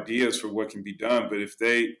have ideas for what can be done, but if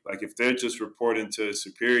they're just reporting to a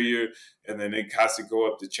superior and then it has to go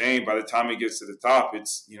up the chain, by the time it gets to the top,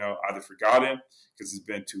 it's either forgotten because it's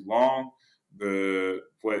been too long,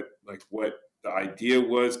 what the idea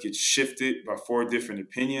was gets shifted by 4 different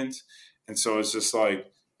opinions, and so it's just like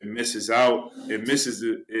it misses out. It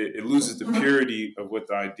loses the purity of what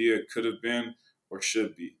the idea could have been or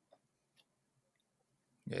should be.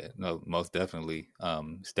 Yeah, no, most definitely.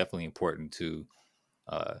 It's definitely important to,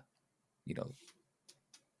 uh, you know,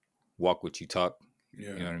 walk what you talk.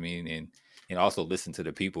 Yeah. You know what I mean, and also listen to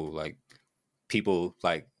the people. Like people,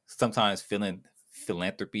 like sometimes feeling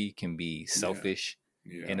philanthropy can be selfish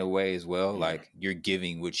Yeah. in a way as well. Yeah. Like you're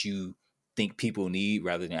giving what you think people need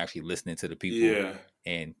rather than actually listening to the people Yeah.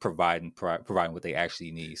 and providing what they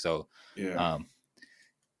actually need. So, Yeah. um,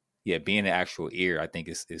 yeah, being an actual ear, I think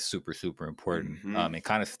is super, super important. Mm-hmm. And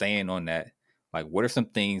kind of staying on that, like what are some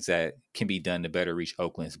things that can be done to better reach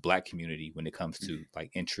Oakland's Black community when it comes to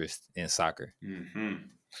like interest in soccer? Mm-hmm.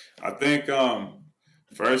 I think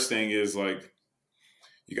first thing is like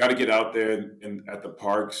you got to get out there at the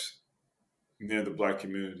parks near the Black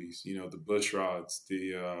communities. The bush rods,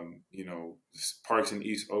 the parks in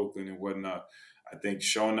East Oakland and whatnot. I think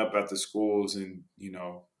showing up at the schools and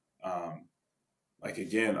um, like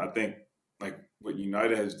again, I think like what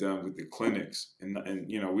United has done with the clinics, and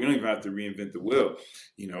we don't even have to reinvent the wheel.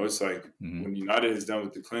 It's like Mm-hmm. when United has done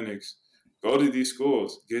with the clinics, go to these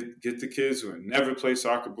schools, get the kids who have never played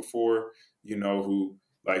soccer before, who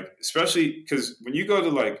like, especially because when you go to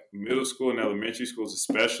like middle school and elementary schools,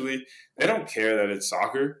 especially, they don't care that it's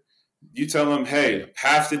soccer. You tell them, hey, Yeah.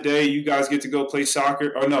 half the day you guys get to go play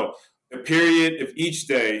soccer, or no, the period of each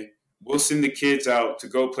day we'll send the kids out to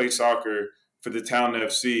go play soccer for the town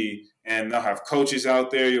FC, and they'll have coaches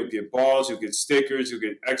out there. You'll get balls, you'll get stickers, you'll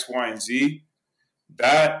get X, Y, and Z.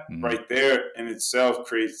 That Mm-hmm. right there in itself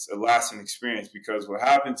creates a lasting experience, because what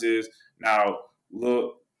happens is now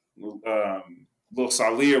little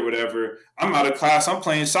Saalih or whatever, I'm out of class. I'm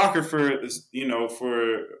playing soccer for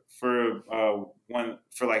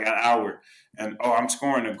like an hour, and I'm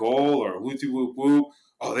scoring a goal or whoop whoop whoop.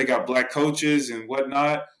 Oh, they got Black coaches and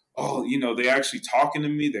whatnot. Oh, they actually talking to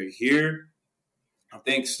me. They're here. I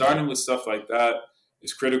think starting with stuff like that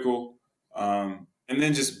is critical, and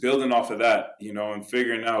then just building off of that, and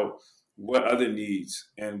figuring out what other needs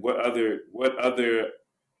and what other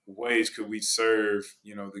ways could we serve,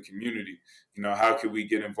 the community. How could we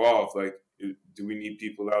get involved? Like, do we need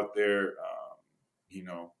people out there?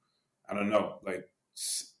 I don't know, like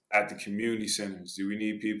at the community centers? Do we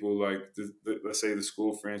need people like let's say the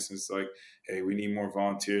school, for instance, like, hey, we need more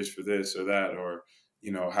volunteers for this or that, or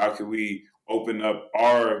how could we open up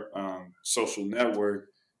our social network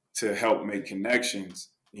to help make connections,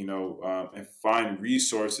 and find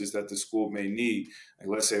resources that the school may need. Like,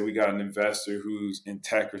 let's say we got an investor who's in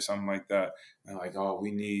tech or something like that, and like, oh,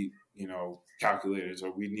 we need calculators,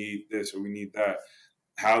 or we need this, or we need that.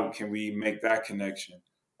 How can we make that connection?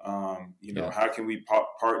 Yeah. How can we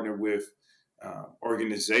partner with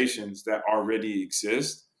organizations that already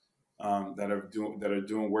exist, that are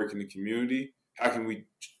doing work in the community? How can we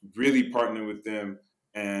really partner with them,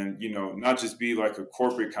 and not just be like a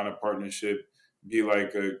corporate kind of partnership, be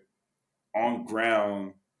like a on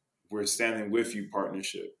ground, we're standing with you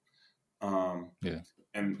partnership. Yeah.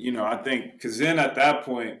 And I think, because then at that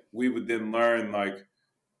point we would then learn like,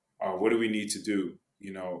 what do we need to do,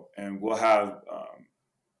 and we'll have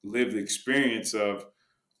lived experience of,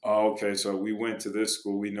 oh, okay, so we went to this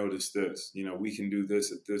school, we noticed this, we can do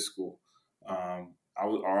this at this school. I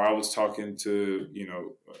was talking to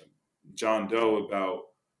John Doe about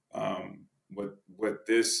what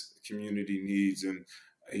this community needs, and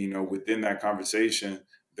within that conversation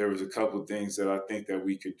there was a couple of things that I think that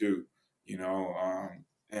we could do,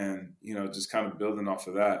 and just kind of building off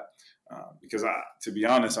of that, because to be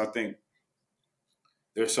honest, I think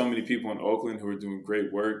there's so many people in Oakland who are doing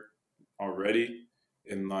great work already,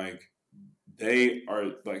 and like they are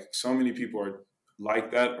like, so many people are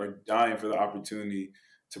like that, are dying for the opportunity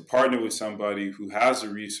to partner with somebody who has the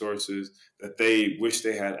resources that they wish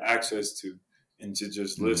they had access to, and to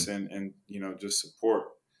just Mm-hmm. listen and just support.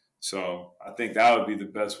 So I think that would be the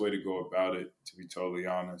best way to go about it, to be totally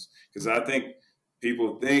honest. Because I think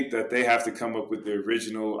people think that they have to come up with the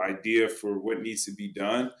original idea for what needs to be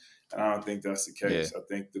done. And I don't think that's the Yeah. case. I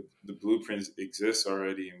think the blueprint exists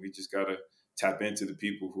already, and we just got to tap into the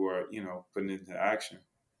people who are, putting it into action.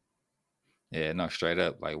 Yeah, no, straight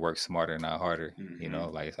up, like work smarter, not harder.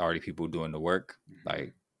 Mm-hmm. Like it's already people doing the work. Mm-hmm.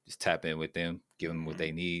 Like just tap in with them, give them what Mm-hmm.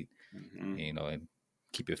 they need, Mm-hmm. and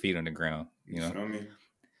keep your feet on the ground. You feel me?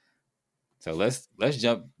 So let's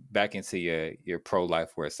jump back into your pro life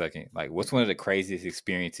for a second. Like, what's one of the craziest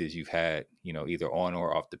experiences you've had? Either on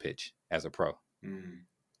or off the pitch as a pro. Mm-hmm.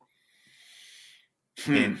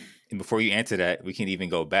 And before you answer that, we can even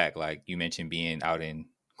go back. Like you mentioned, being out in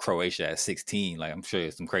Croatia at 16. Like I'm sure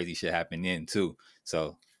some crazy shit happened then too.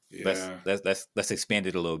 So let's Yeah. let's expand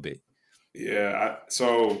it a little bit. Yeah.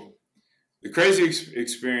 So the crazy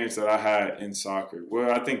experience that I had in soccer, well,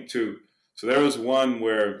 I think two. So there was one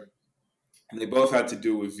where they both had to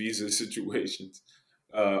do with visa situations.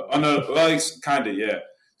 Kind of, yeah.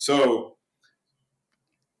 So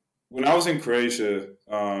when I was in Croatia,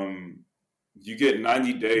 you get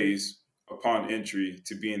 90 days upon entry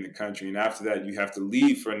to be in the country, and after that, you have to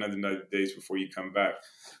leave for another 90 days before you come back.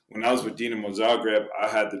 When I was with Dinamo Zagreb, I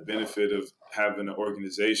had the benefit of having an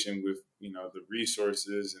organization with the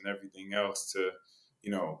resources and everything else to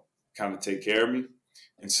kind of take care of me.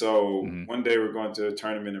 And so Mm-hmm. one day we're going to a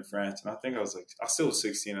tournament in France, and I think I still was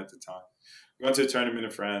 16 at the time. We're going to a tournament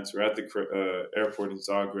in France. We're at the airport in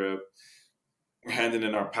Zagreb. We're handing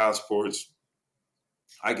in our passports.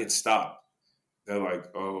 I get stopped. They're like,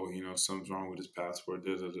 oh, something's wrong with his passport.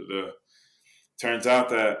 Da, da, da, da. Turns out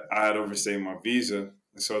that I had overstayed my visa.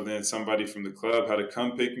 And so then somebody from the club had to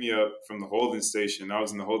come pick me up from the holding station. I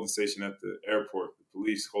was in the holding station at the airport, the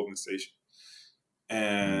police holding station.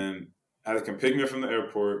 And I had to come pick me up from the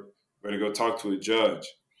airport. We're going to go talk to a judge.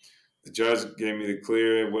 The judge gave me the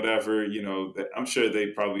clear, whatever, I'm sure they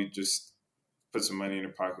probably just put some money in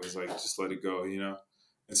their pocket. It was like, just let it go,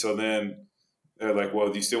 And so then they're like, well,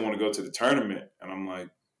 do you still want to go to the tournament? And I'm like,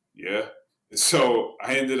 yeah. And so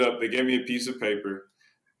they gave me a piece of paper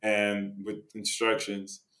and with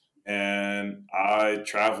instructions. And I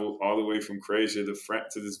traveled all the way from Croatia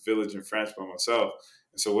to this village in France by myself.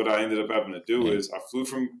 And so what I ended up having to do is I flew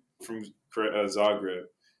from Zagreb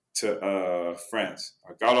to France.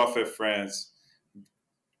 I got off at France,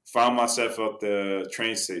 found myself at the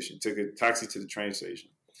train station, took a taxi to the train station.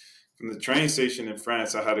 From the train station in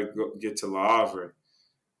France, I had to get to Le Havre.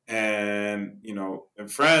 And, in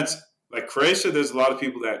France, like Croatia, there's a lot of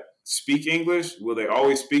people that speak English. Will they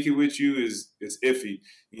always speak it with you is iffy,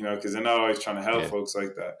 because they're not always trying to help folks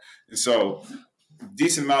like that. And so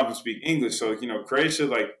decent amount of them speak English. So, Croatia,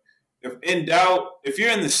 like, if in doubt, if you're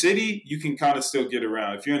in the city, you can kind of still get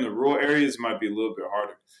around. If you're in the rural areas, it might be a little bit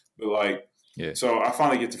harder. But so I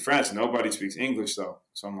finally get to France and nobody speaks English though.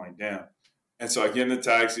 So I'm like, damn. And so I get in the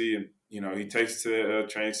taxi and, he takes us to the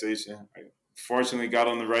train station. I fortunately got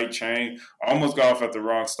on the right train. I almost got off at the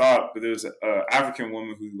wrong stop, but there was an African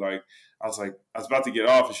woman who I was about to get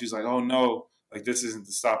off and she's like, oh no, like this isn't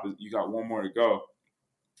the stop. You got one more to go.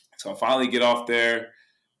 So I finally get off there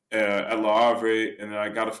at La Havre, and then I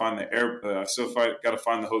got to find the I still got to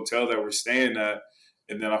find the hotel that we're staying at,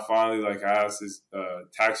 and then I finally I asked this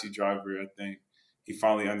taxi driver. I think he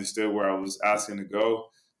finally understood where I was asking to go.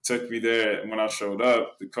 Took me there, and when I showed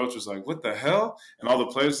up, the coach was like, "What the hell?" And all the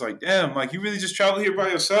players were like, "Damn, like you really just traveled here by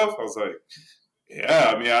yourself?" I was like,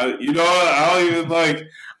 "Yeah, I mean,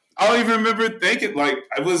 I don't even remember thinking I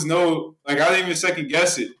was I didn't even second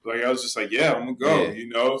guess it. Like I was just like, yeah, I'm gonna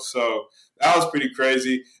go, So that was pretty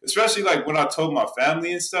crazy. Especially when I told my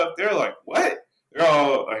family and stuff, they're like, what? They're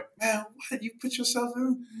all like, man, what? You put yourself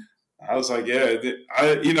in? I was like, yeah, it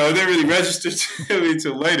didn't really register to me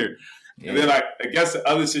until later. Yeah. And then I guess the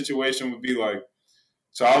other situation would be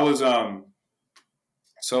so I was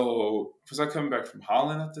was I coming back from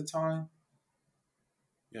Holland at the time?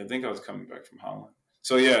 Yeah, I think I was coming back from Holland.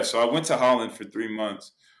 So I went to Holland for 3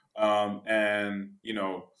 months, and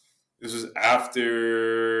this was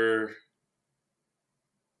after.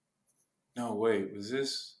 No, wait, was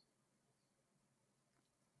this?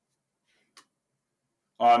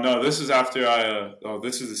 Oh no, this is after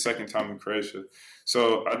this is the second time in Croatia.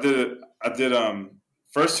 So I did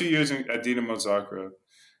first 2 years at Dinamo Zagreb,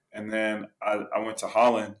 and then I went to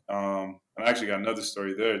Holland. I actually got another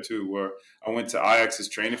story there too, where I went to Ajax's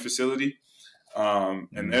training facility.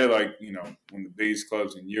 And they're one of the biggest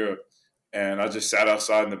clubs in Europe. and I just sat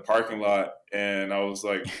outside in the parking lot, and I was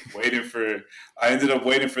like I ended up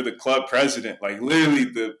waiting for the club president, like literally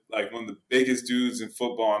one of the biggest dudes in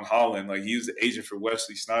football in Holland. Like he was the agent for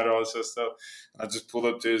Wesley Sneijder, all this other stuff. And I just pulled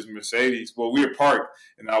up to his Mercedes. Well, we were parked,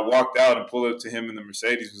 and I walked out and pulled up to him in the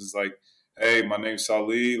Mercedes. Was like, "Hey, my name's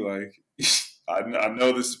Saalih. Like, I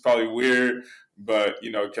know this is probably weird, but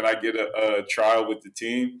can I get a trial with the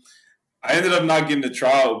team?" I ended up not getting the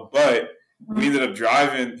trial, but we ended up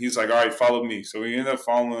driving. He's like, "All right, follow me." So we ended up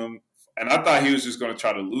following him. And I thought he was just going to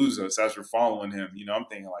try to lose us as we're following him. I'm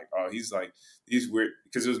thinking like, oh, he's weird.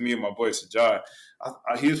 Because it was me and my boy Sajad.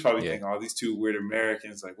 He was probably thinking, oh, these two weird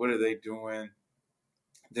Americans, like, what are they doing?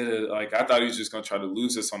 Like, I thought he was just going to try to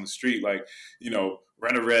lose us on the street, like,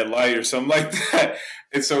 run a red light or something like that.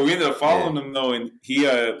 And so we ended up following him, though. And he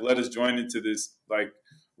let us join into this, like,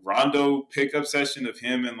 rondo pickup session of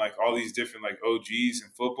him and, like, all these different, like, OGs in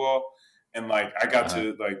football. And, like, I got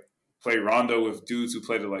to, like, play rondo with dudes who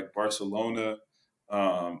played at like Barcelona.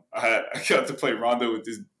 I got to play rondo with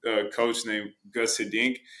this coach named Gus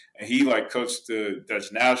Hiddink, and he like coached the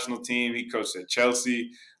Dutch national team. He coached at Chelsea,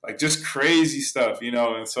 like just crazy stuff,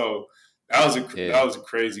 And so that was a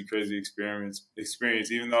crazy experience.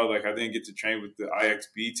 Even though like I didn't get to train with the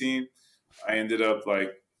IXB team, I ended up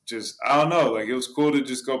like I don't know, like it was cool to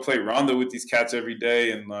just go play rondo with these cats every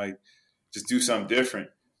day and like just do something different.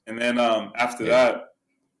 And then after that.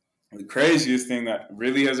 The craziest thing that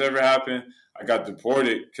really has ever happened, I got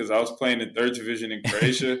deported because I was playing in third division in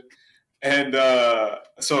Croatia. And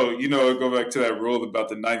so, go back to that rule about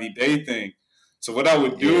the 90-day thing. So what I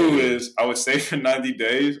would do is I would stay for 90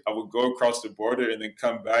 days. I would go across the border and then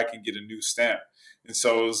come back and get a new stamp. And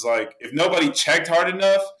so it was like, if nobody checked hard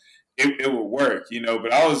enough, it would work,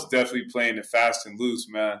 but I was definitely playing it fast and loose,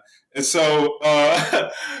 man. And so,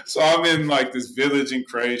 so I'm in like this village in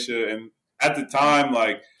Croatia. And at the time,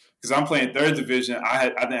 like, because I'm playing third division, I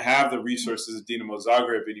didn't have the resources of Dinamo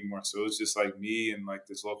Zagreb anymore. So it was just like me and like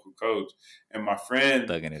this local coach and my friend.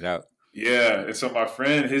 Thugging it out. Yeah. And so my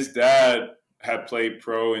friend, his dad had played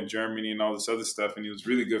pro in Germany and all this other stuff. And he was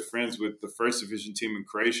really good friends with the first division team in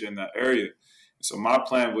Croatia in that area. And so my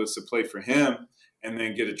plan was to play for him and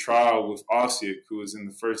then get a trial with Osijek, who was in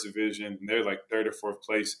the first division. And they're like third or fourth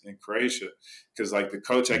place in Croatia. Because like the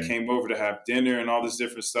coach had came over to have dinner and all this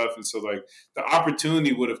different stuff. And so like the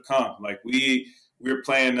opportunity would have come. Like we were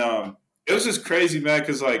playing, it was just crazy, man.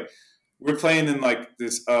 Because like we're playing in like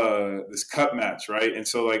this cup match, right? And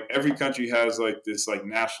so like every country has like this like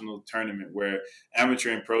national tournament where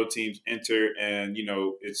amateur and pro teams enter and,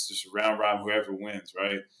 it's just round robin, whoever wins,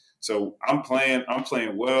 right? So I'm playing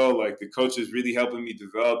well. Like the coach is really helping me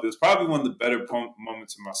develop. It was probably one of the better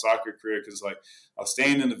moments in my soccer career because like I was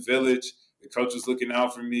staying in the village. The coach was looking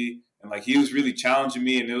out for me, and like he was really challenging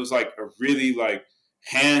me. And it was like a really like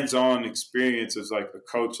hands-on experience as like a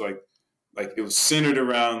coach. Like it was centered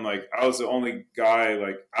around like I was the only guy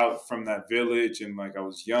like out from that village, and like I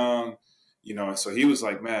was young, So he was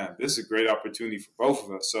like, "Man, this is a great opportunity for both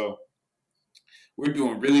of us." So we're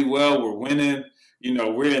doing really well. We're winning.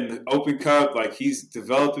 We're in the Open Cup. Like, he's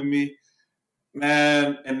developing me.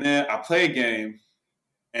 Man, and then I play a game,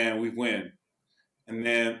 and we win. And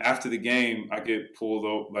then after the game, I get pulled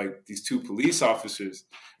over, like, these two police officers.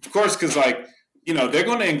 Of course, because, like, they're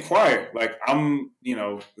going to inquire. Like,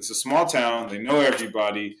 it's a small town. They know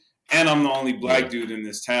everybody. And I'm the only black dude in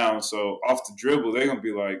this town. So off the dribble, they're going to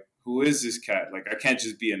be like, who is this cat? Like, I can't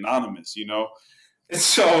just be anonymous, And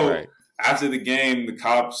so after the game, the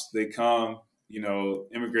cops, they come.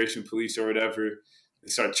 Immigration police or whatever, they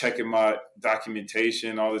start checking my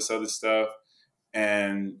documentation, all this other stuff.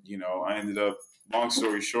 And, I ended up, long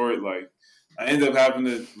story short, like I ended up having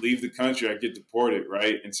to leave the country. I get deported,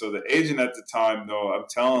 right? And so the agent at the time, though, I'm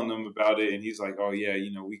telling him about it. And he's like, oh, yeah,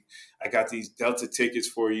 I got these Delta tickets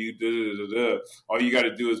for you. All you got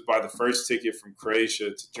to do is buy the first ticket from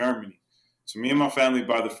Croatia to Germany. So me and my family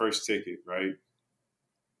buy the first ticket, right?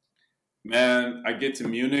 Man, I get to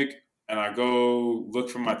Munich. And I go look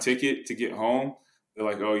for my ticket to get home. They're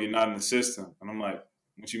like, oh, you're not in the system. And I'm like,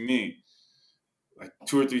 what you mean? Like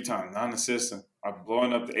 2 or 3 times, not in the system. I'm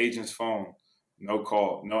blowing up the agent's phone. No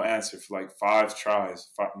call, no answer for like 5 tries.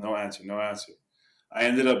 No answer. I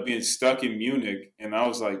ended up being stuck in Munich. And I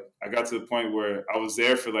was like, I got to the point where I was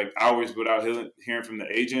there for like hours without hearing from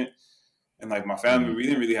the agent. And like my family, we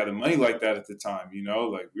didn't really have the money like that at the time,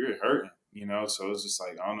 like we were hurting, So it was just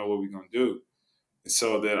like, I don't know what we're going to do.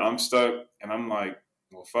 So then I'm stuck and I'm like,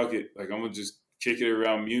 well, fuck it. Like, I'm going to just kick it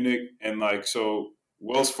around Munich. And like, so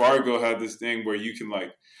Wells Fargo had this thing where you can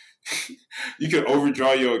like, you can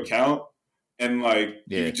overdraw your account and like,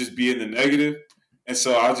 you could just be in the negative. And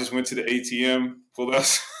so I just went to the ATM, pulled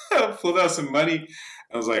out pulled out some money.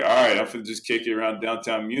 I was like, all right, I'm gonna just kick it around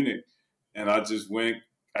downtown Munich. And I just went.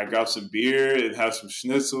 I got some beer and had some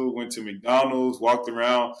schnitzel. Went to McDonald's, walked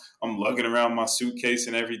around. I'm lugging around my suitcase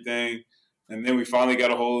and everything. And then we finally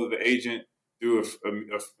got a hold of the agent through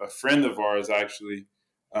a friend of ours actually,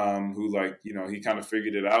 who like he kind of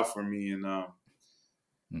figured it out for me. And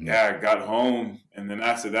yeah, I got home, and then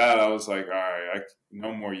after that, I was like, all right,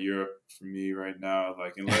 no more Europe for me right now.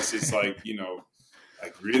 Like unless it's like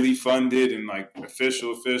like really funded and like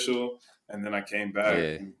official. And then I came back. Yeah.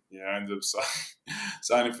 And, yeah, I ended up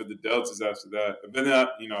signing for the Deltas after that. But then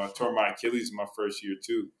I tore my Achilles my first year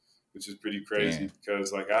too, which is pretty crazy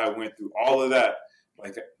because like I went through all of that.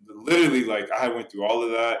 Like literally, like I went through all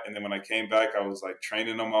of that, and then when I came back, I was like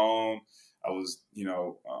training on my own. I was,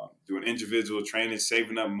 doing individual training,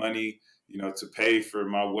 saving up money, to pay for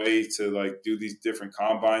my way to like do these different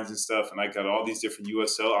combines and stuff. And I got all these different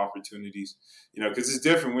USL opportunities, because it's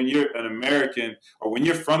different when you're an American or when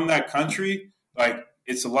you're from that country. Like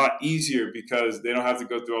it's a lot easier because they don't have to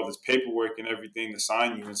go through all this paperwork and everything to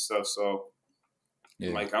sign you and stuff. So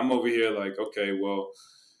like I'm over here like, okay, well,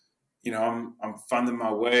 I'm funding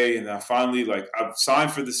my way, and I finally I've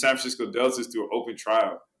signed for the San Francisco Deltas through an open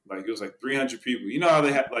trial. Like it was like 300 people. You know how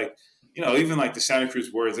they have even like the Santa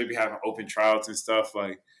Cruz Warriors, they be having open trials and stuff.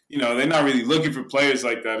 Like they're not really looking for players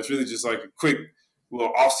like that. It's really just like a quick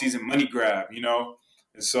little off-season money grab. And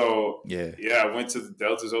so I went to the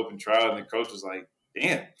Deltas open trial, and the coach was like,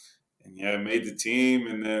 "Damn." And I made the team,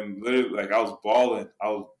 and then literally like I was balling,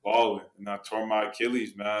 and I tore my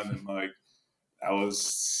Achilles, man, and like. I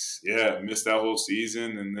was missed that whole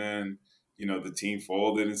season, and then the team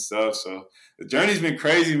folded and stuff. So the journey's been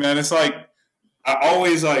crazy, man. It's like I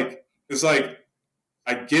always it's like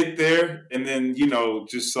I get there, and then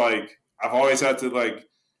just like I've always had to like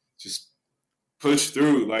just push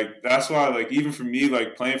through. Like that's why even for me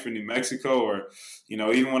like playing for New Mexico or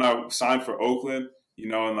even when I signed for Oakland,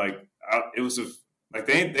 and like it was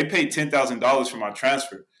they paid $10,000 for my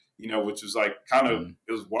transfer, which was like kind of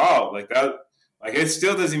it was wild like that. Like it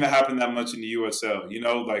still doesn't even happen that much in the USL,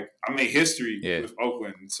 like I made history with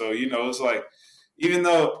Oakland. So, it's like, even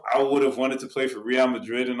though I would have wanted to play for Real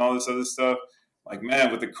Madrid and all this other stuff, like, man,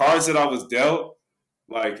 with the cards that I was dealt,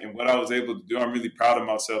 like, and what I was able to do, I'm really proud of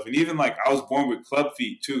myself. And even like I was born with club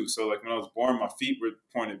feet too. So like when I was born, my feet were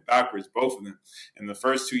pointed backwards, both of them. In the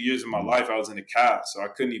first 2 years of my life, I was in a cast, so I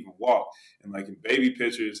couldn't even walk. And like in baby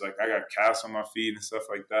pictures, like I got casts on my feet and stuff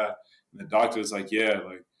like that. And the doctor was like, yeah,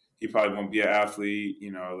 like, he probably won't be an athlete,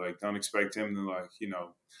 like don't expect him to like,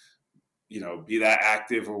 be that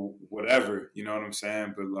active or whatever, you know what I'm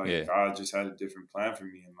saying? But like God just had a different plan for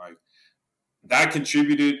me. And like that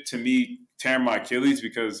contributed to me tearing my Achilles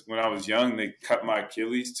because when I was young, they cut my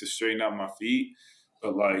Achilles to straighten out my feet.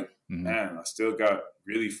 But like, man, I still got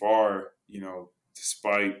really far,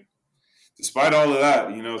 despite all of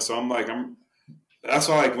that, so that's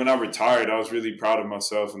why, like, when I retired, I was really proud of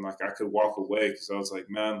myself, and like I could walk away because I was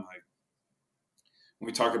like, man, like when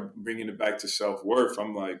we talk about bringing it back to self-worth,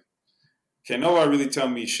 I'm like, can't nobody really tell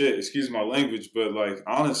me shit. Excuse my language, but like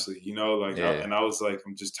honestly, and I was like,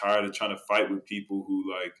 I'm just tired of trying to fight with people who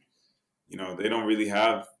like, they don't really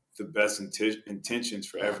have the best intentions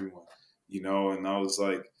for everyone, And I was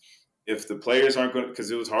like, if the players aren't going,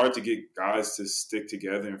 because it was hard to get guys to stick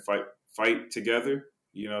together and fight together,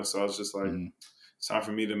 So I was just like. It's time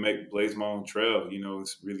for me to blaze my own trail,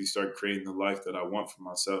 it's really start creating the life that I want for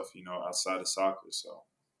myself, outside of soccer. So.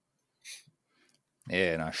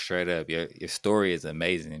 Yeah, no, straight up. Your story is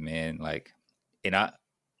amazing, man. Like, and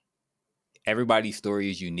everybody's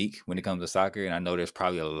story is unique when it comes to soccer. And I know there's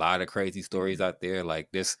probably a lot of crazy stories out there.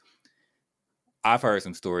 Like this, I've heard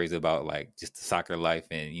some stories about like just the soccer life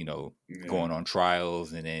and, going on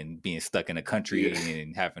trials and then being stuck in the country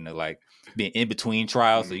and having to like be in between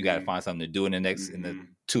trials. So you got to find something to do in the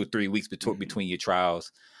 2 or 3 weeks between your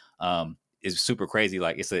trials. It's super crazy.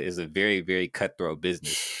 Like it's a very, very cutthroat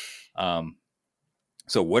business.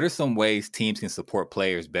 So what are some ways teams can support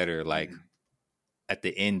players better? Like at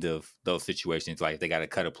the end of those situations, like if they got to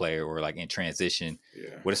cut a player or like in transition,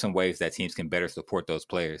 what are some ways that teams can better support those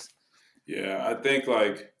players? Yeah, I think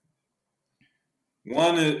like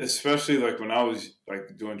one, especially like when I was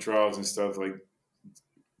like doing trials and stuff, like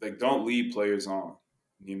don't lead players on,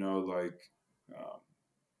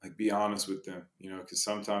 like be honest with them, because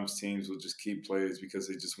sometimes teams will just keep players because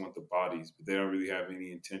they just want the bodies, but they don't really have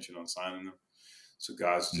any intention on signing them. So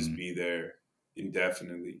guys just be there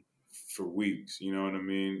indefinitely for weeks, you know what I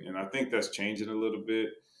mean? And I think that's changing a little bit.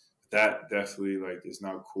 That definitely like is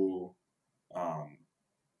not cool.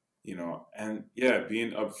 And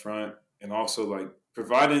being upfront and also like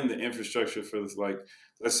providing the infrastructure for this, like,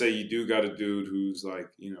 let's say you do got a dude who's like,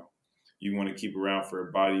 you want to keep around for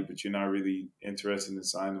a body, but you're not really interested in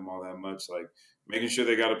signing them all that much. Like making sure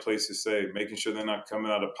they got a place to stay, making sure they're not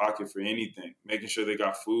coming out of pocket for anything, making sure they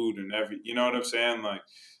got food and you know what I'm saying? Like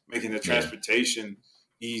making the transportation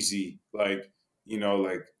easy. Like,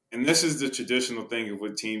 and this is the traditional thing of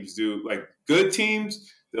what teams do. Like good teams,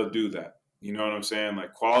 they'll do that. You know what I'm saying?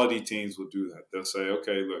 Like quality teams will do that. They'll say,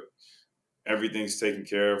 okay, look, everything's taken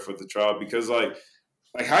care of for the trial, because like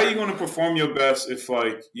how are you going to perform your best if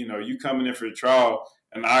like you coming in for a trial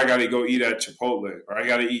and I got to go eat at Chipotle, or I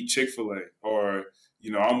got to eat Chick-fil-A, or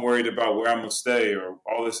I'm worried about where I'm gonna stay, or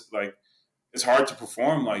all this. Like it's hard to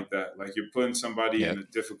perform like that. Like you're putting somebody in a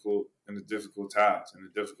difficult task, in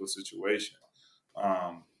a difficult situation.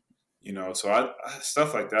 So I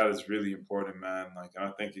stuff like that is really important, man. Like I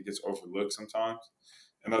think it gets overlooked sometimes.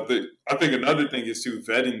 And I think another thing is too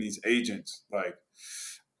vetting these agents. Like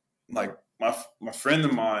my friend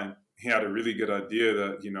of mine, he had a really good idea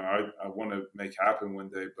that I want to make happen one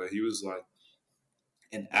day. But he was like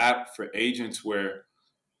an app for agents where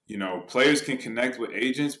players can connect with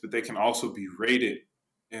agents, but they can also be rated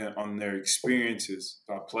on their experiences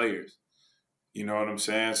by players. You know what I'm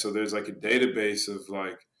saying? So there's like a database of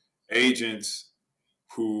like agents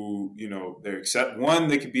who they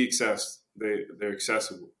can be accessed. They're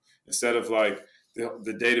accessible, instead of like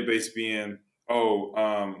the database being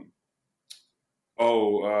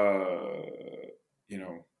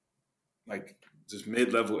like just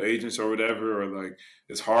mid-level agents or whatever, or like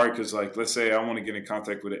it's hard because like let's say I want to get in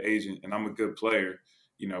contact with an agent and I'm a good player,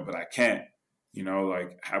 but I can't,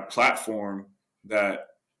 like have a platform that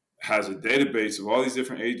has a database of all these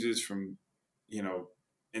different agents from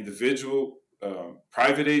individual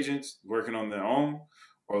private agents working on their own,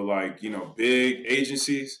 or like big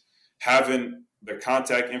agencies having the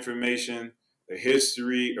contact information, the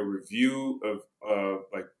history, a review of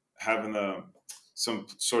having some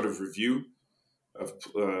sort of review of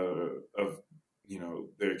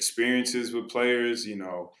their experiences with players,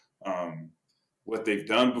 what they've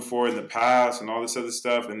done before in the past and all this other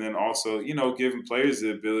stuff, and then also giving players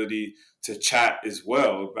the ability to chat as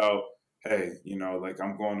well about, hey, like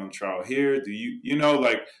I'm going on trial here. Do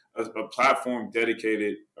like a platform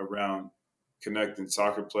dedicated around connecting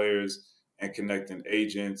soccer players and connecting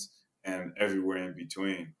agents and everywhere in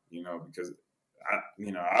between, because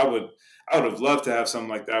I would have loved to have something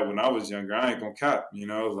like that when I was younger. I ain't gonna cap,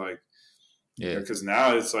 because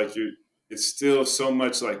now it's like it's still so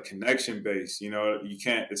much like connection based. You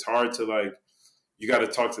can't. It's hard to like. You got to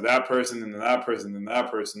talk to that person and then that person and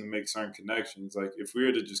that person to make certain connections. Like if we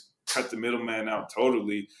were to just cut the middleman out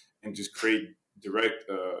totally and just create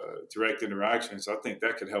direct interactions, I think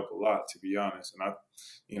that could help a lot, to be honest. And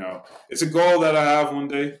it's a goal that I have one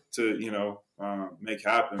day to make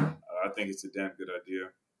happen. I think it's a damn good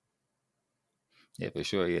idea. Yeah, for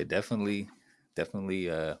sure. Yeah, definitely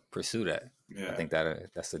pursue that. Yeah. I think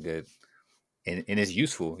that's a good, and it's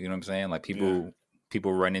useful. You know what I'm saying? Like people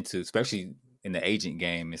run into, especially in the agent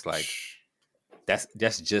game, it's like that's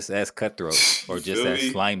just as cutthroat or just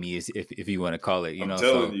as slimy as if you want to call it. I'm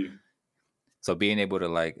telling you. So being able to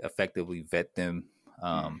like effectively vet them,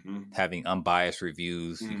 having unbiased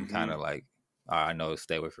reviews, you can kind of like, I know,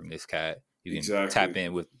 stay away from this cat. You can tap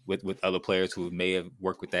in with other players who may have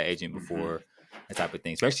worked with that agent before, that type of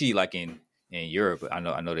thing. Especially like in Europe, I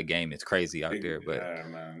know the game is crazy out there, but yeah,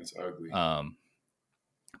 man, it's ugly.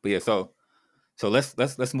 But yeah, so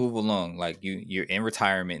let's move along. Like you're in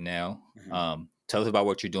retirement now. Tell us about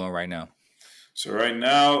what you're doing right now. So right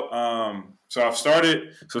now, so I've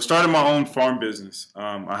started my own farm business.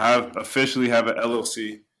 I officially have an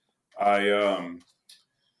LLC. I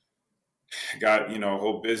got a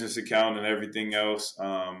whole business account and everything else.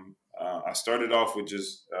 I started off with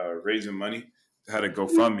just raising money. I had a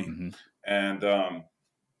GoFundMe, and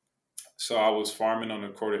so I was farming on a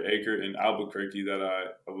 1/4 acre in Albuquerque that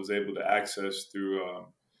I was able to access through a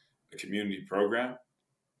community program,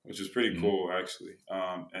 which was pretty cool, actually.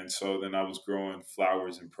 And so then I was growing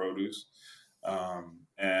flowers and produce.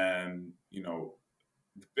 And,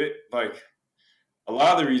 the bit like a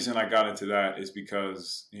lot of the reason I got into that is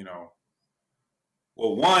because,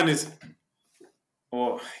 one is,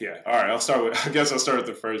 all right, I guess I'll start with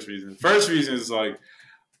the first reason. The first reason is like,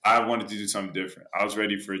 I wanted to do something different. I was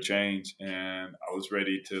ready for a change, and I was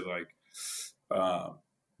ready to like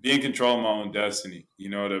be in control of my own destiny. You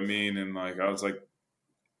know what I mean? And like, I was like,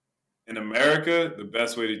 in America, the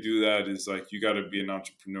best way to do that is like, you got to be an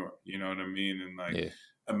entrepreneur. You know what I mean? And like,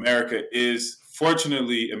 America is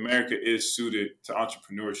suited to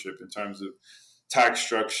entrepreneurship in terms of tax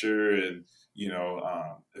structure and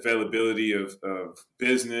availability of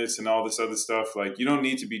business and all this other stuff. Like, you don't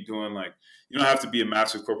need to be doing like, you don't have to be a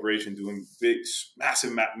massive corporation doing big,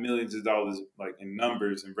 massive millions of dollars like in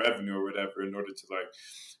numbers and revenue or whatever in order to like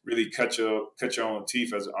really cut your own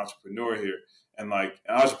teeth as an entrepreneur here. And like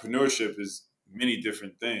entrepreneurship is many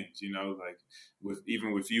different things, like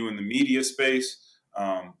with you in the media space,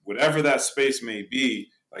 whatever that space may be,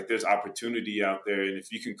 like there's opportunity out there. And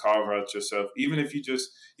if you can carve out yourself, even if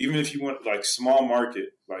you want like small market,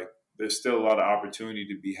 like there's still a lot of opportunity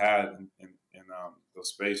to be had in those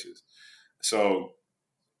spaces. So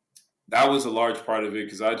that was a large part of it,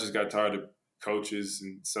 because I just got tired of coaches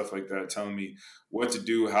and stuff like that telling me what to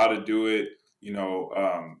do, how to do it,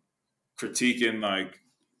 critiquing, like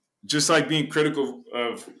just like being critical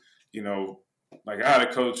of, like I had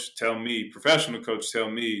a coach tell me, professional coach tell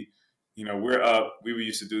me, we're up. We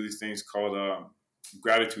used to do these things called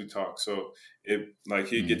gratitude talk. So he'd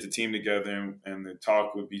get the team together, and the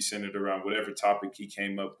talk would be centered around whatever topic he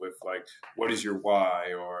came up with, like what is your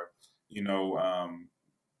why, or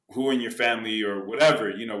who in your family, or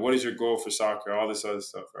whatever, what is your goal for soccer, all this other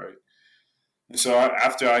stuff, right? And so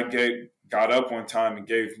after I got up one time and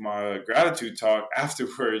gave my gratitude talk,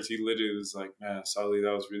 afterwards he literally was like, "Man, Saalih,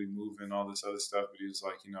 that was really moving, all this other stuff." But he was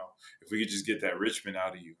like, if we could just get that Richmond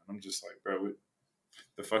out of you. And I'm just like, bro, what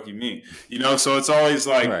the fuck you mean? So it's always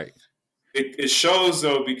like, right. It shows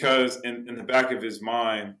though, because in the back of his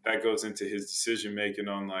mind, that goes into his decision making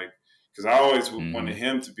on like, because I always wanted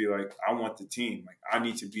him to be like, I want the team. Like, I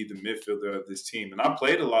need to be the midfielder of this team. And I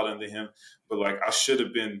played a lot under him, but like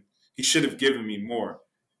he should have given me more.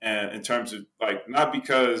 And in terms of like, not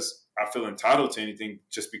because I feel entitled to anything,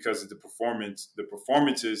 just because of the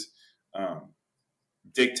performances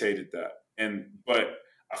dictated that. But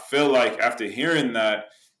I feel like after hearing that,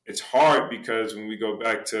 it's hard, because when we go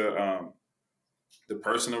back to the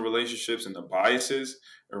personal relationships and the biases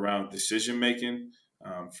around decision making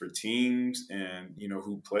for teams, and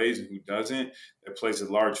who plays and who doesn't, that plays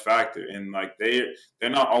a large factor. And like they're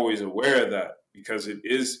not always aware of that, because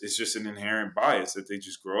it's just an inherent bias that they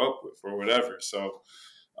just grow up with or whatever. So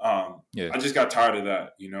I just got tired of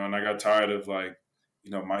that, and I got tired of like,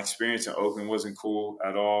 my experience in Oakland wasn't cool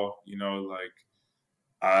at all.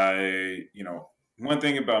 One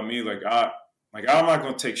thing about me, I'm not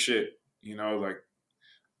gonna take shit. Like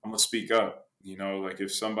I'm gonna speak up. Like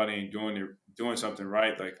if somebody ain't doing something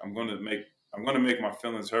right, like I'm gonna make my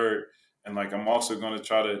feelings heard, and like I'm also gonna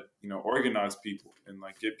try to organize people and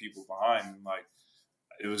like get people behind. And like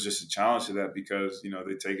it was just a challenge to that, because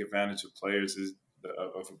they take advantage of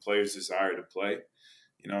a player's desire to play.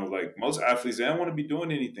 Like most athletes, they don't want to be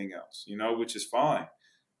doing anything else. Which is fine.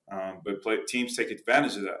 But teams take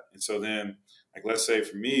advantage of that. And so then, like, let's say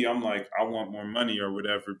for me, I'm like, I want more money or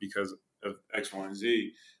whatever because of X, Y, and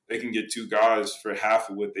Z. They can get two guys for half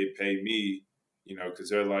of what they pay me, because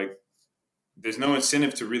they're like, there's no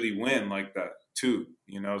incentive to really win like that, too,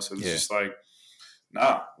 So it's just like,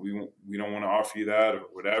 nah, we don't want to offer you that or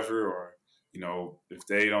whatever. Or, if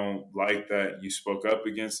they don't like that you spoke up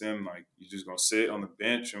against them, like, you're just going to sit on the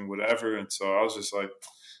bench and whatever. And so I was just like,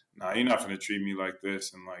 nah, you're not going to treat me like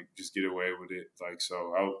this and like just get away with it. Like,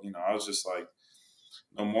 so I was just like,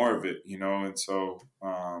 no more of it, And so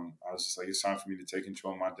I was just like, it's time for me to take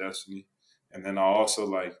control of my destiny. And then I've also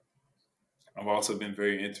been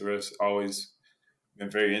always been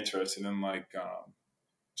very interested in like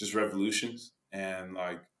just revolutions. And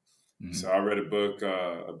like, so I read a book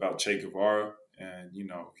about Che Guevara, and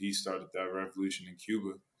he started that revolution in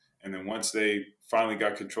Cuba. And then once they finally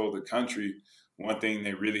got control of the country, one thing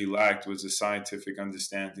they really lacked was a scientific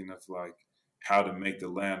understanding of like how to make the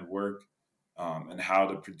land work, and how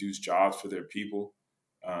to produce jobs for their people,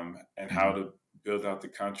 and how to build out the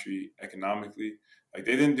country economically. Like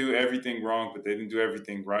they didn't do everything wrong, but they didn't do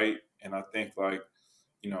everything right. And I think like,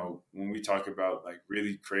 when we talk about like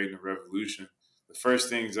really creating a revolution, the first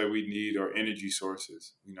things that we need are energy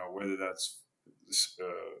sources, whether that's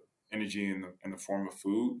energy in the form of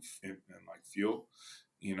food and like fuel,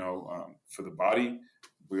 for the body.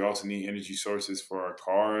 We also need energy sources for our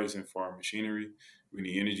cars and for our machinery. We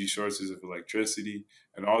need energy sources of electricity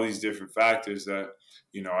and all these different factors that,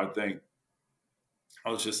 I think I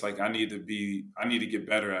was just like, I need to get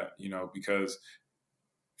better at, because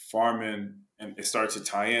farming, and it starts to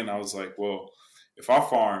tie in. I was like, well, if I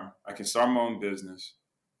farm, I can start my own business,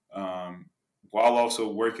 while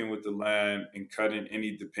also working with the land and cutting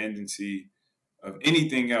any dependency of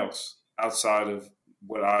anything else outside of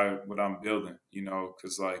what I'm building,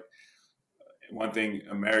 because like one thing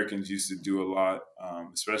Americans used to do a lot,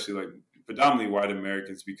 especially like predominantly white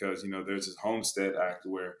Americans, because there's this Homestead Act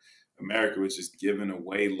where America was just giving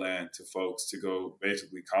away land to folks to go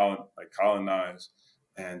basically colonize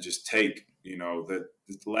and just take, that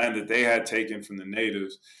the land that they had taken from the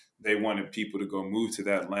natives, they wanted people to go move to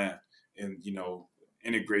that land and,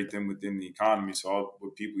 integrate them within the economy. So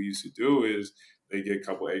what people used to do is they get a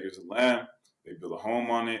couple acres of land, they build a home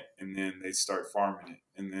on it, and then they start farming it.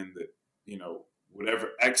 And then whatever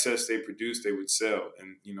excess they produced, they would sell.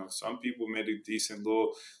 And, some people made a decent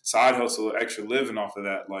little side hustle, extra living off of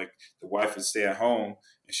that. Like the wife would stay at home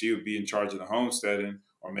and she would be in charge of the homesteading,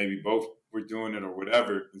 or maybe both were doing it or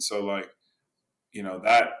whatever. And so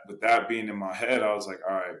that with that being in my head, I was like,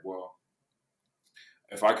 all right, well,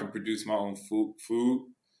 if I can produce my own food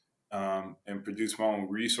and produce my own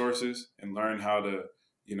resources and learn how to,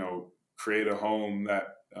 create a home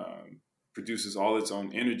that produces all its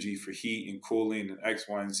own energy for heat and cooling and X,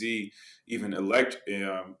 Y, and Z, even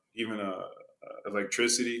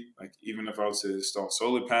electricity. Like even if I was to install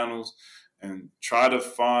solar panels and try to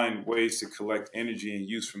find ways to collect energy and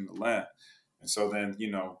use from the land. And so then,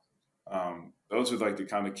 those were like the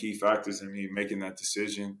kind of key factors in me making that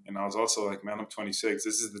decision. And I was also like, man, I'm 26.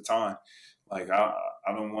 This is the time. Like, I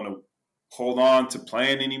don't want to hold on to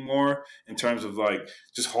playing anymore in terms of like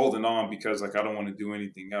just holding on because like I don't want to do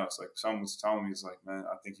anything else. Like someone was telling me, it's like, man,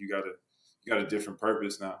 I think you got a different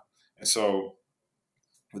purpose now. And so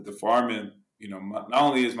with the farming, not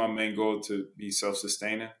only is my main goal to be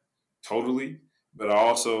self-sustaining totally, but I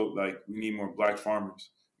also like we need more Black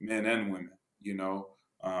farmers, men and women,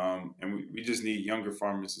 and we just need younger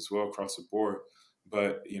farmers as well across the board.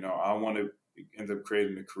 But I want to end up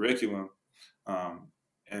creating a curriculum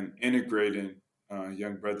and integrating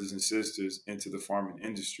young brothers and sisters into the farming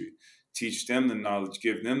industry, teach them the knowledge,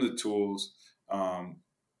 give them the tools,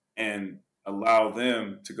 and allow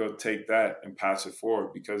them to go take that and pass it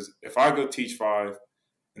forward. Because if I go teach 5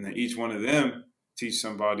 and then each one of them teach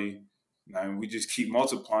somebody, and we just keep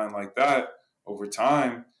multiplying like that over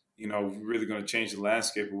time, we're really going to change the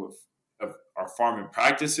landscape of our farming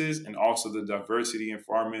practices and also the diversity in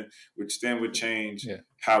farming, which then would change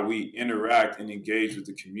how we interact and engage with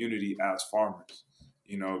the community as farmers.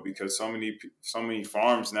 Because so many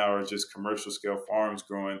farms now are just commercial scale farms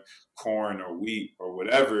growing corn or wheat or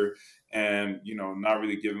whatever, and not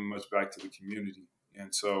really giving much back to the community.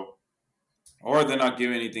 And so, or they're not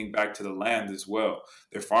giving anything back to the land as well.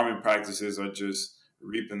 Their farming practices are just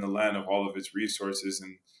reaping the land of all of its resources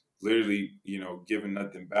and literally, giving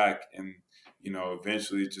nothing back. And,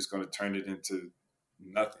 eventually it's just going to turn it into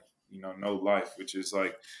nothing, no life, which is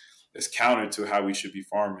like, it's counter to how we should be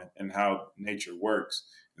farming and how nature works.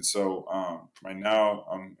 And so right now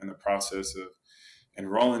I'm in the process of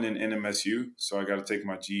enrolling in NMSU. So I got to take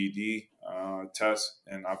my GED test,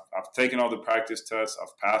 and I've taken all the practice tests.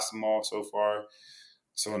 I've passed them all so far.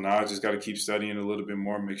 So now I just got to keep studying a little bit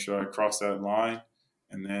more, make sure I cross that line.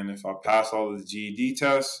 And then if I pass all of the GED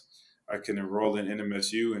tests, I can enroll in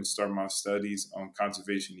NMSU and start my studies on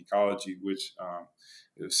conservation ecology, which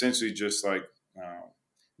is essentially just like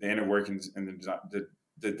the inner workings and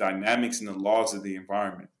the dynamics and the laws of the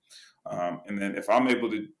environment. And then if I'm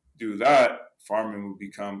able to do that, farming will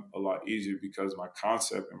become a lot easier because my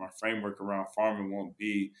concept and my framework around farming won't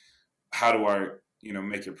be how do I,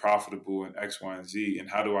 make it profitable in X, Y, and Z, and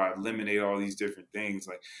how do I eliminate all these different things?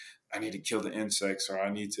 Like I need to kill the insects, or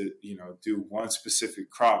I need to, do one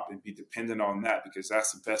specific crop and be dependent on that because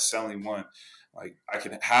that's the best selling one. Like I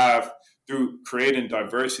can have through creating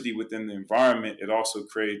diversity within the environment, it also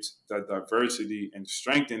creates that diversity and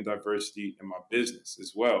strengthen diversity in my business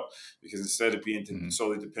as well. Because instead of being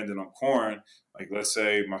solely dependent on corn, like let's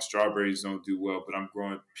say my strawberries don't do well, but I'm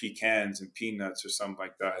growing pecans and peanuts or something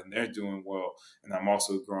like that, and they're doing well. And I'm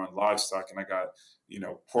also growing livestock, and I got,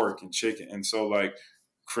 pork and chicken. And so like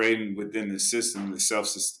creating within the system, its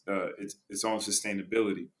own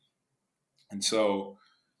sustainability. And so,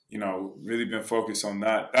 really been focused on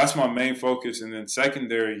that. That's my main focus. And then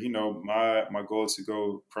secondary, my goal is to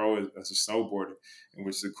go pro as a snowboarder. And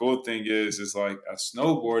which the cool thing is like a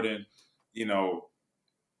snowboarding,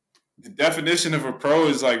 the definition of a pro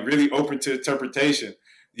is like really open to interpretation.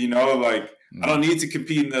 I don't need to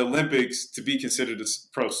compete in the Olympics to be considered a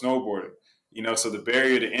pro snowboarder. So the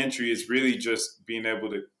barrier to entry is really just being able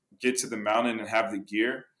to get to the mountain and have the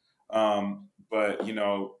gear. But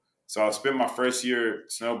so I spent my first year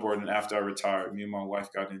snowboarding after I retired. Me and my wife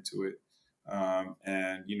got into it.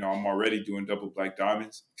 And I'm already doing double black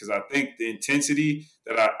diamonds because I think the intensity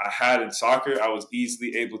that I had in soccer, I was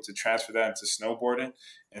easily able to transfer that into snowboarding.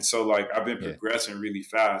 And so like I've been progressing really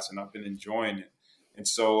fast and I've been enjoying it. And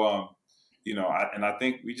so, I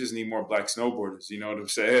think we just need more black snowboarders. You know what I'm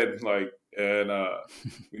saying? Like And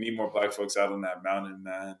we need more black folks out on that mountain,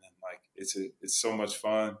 man. And like it's so much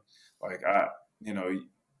fun. Like you know,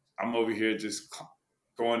 I'm over here just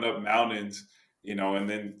going up mountains, and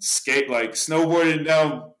then like snowboarding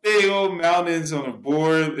down big old mountains on a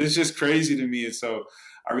board. It's just crazy to me. And so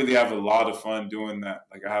I really have a lot of fun doing that.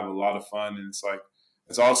 Like I have a lot of fun, and it's like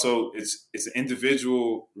it's also it's an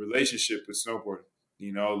individual relationship with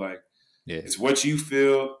snowboarding. Like Yeah. it's what you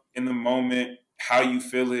feel in the moment, how you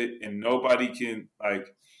feel it, and nobody can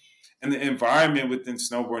like. And the environment within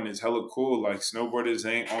snowboarding is hella cool. Like snowboarders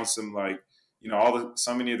ain't on some like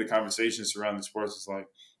so many of the conversations surrounding sports is like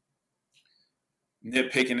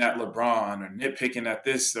nitpicking at LeBron or nitpicking at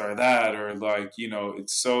this or that, or like,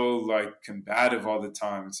 it's so like combative all the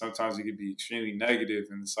time. And sometimes it can be extremely negative.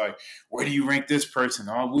 And it's like, where do you rank this person?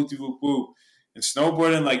 Oh, whoop, whoop, whoop. And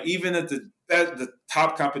snowboarding, like even at the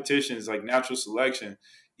top competitions, like natural selection,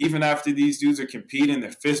 even after these dudes are competing,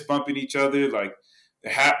 they're fist bumping each other. Like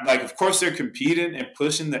like, of course they're competing and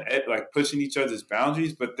pushing pushing each other's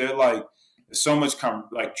boundaries, but they're like, there's so much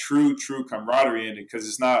like true camaraderie in it. Cause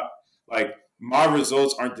it's not like, my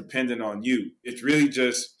results aren't dependent on you. It's really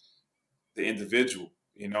just the individual,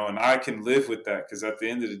 and I can live with that because at the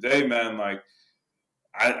end of the day, man, like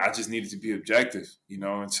I just needed to be objective,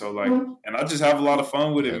 and so like, and I just have a lot of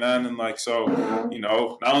fun with it, man. And like, so,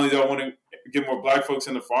 not only do I want to get more black folks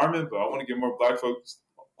into farming, but I want to get more black folks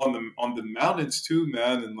on the mountains too,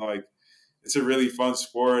 man. And like, it's a really fun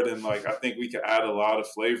sport. And like, I think we could add a lot of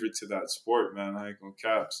flavor to that sport, man. I ain't gonna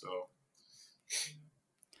cap. So.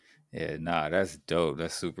 Yeah, nah, that's dope.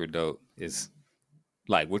 That's super dope. It's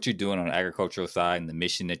like what you're doing on the agricultural side and the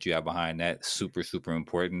mission that you have behind that, super, super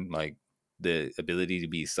important. Like the ability to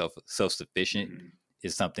be self-sufficient Mm-hmm.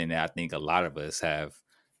 is something that I think a lot of us have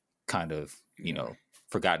kind of,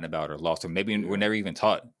 forgotten about or lost, or maybe we're never even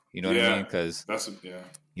taught, what I mean? Because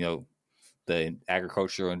the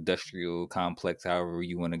agricultural industrial complex, however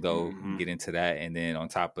you want to go get into that. And then on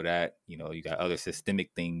top of that, you got other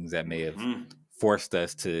systemic things that may have forced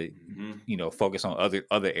us to, focus on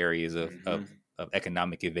other areas of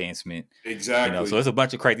economic advancement. Exactly. So it's a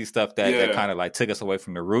bunch of crazy stuff that kind of like took us away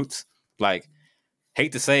from the roots. Like,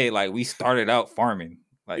 hate to say it, like we started out farming,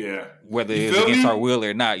 like whether it's against our will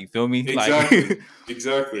or not, you feel me? Exactly. Like,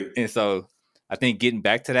 exactly. And so I think getting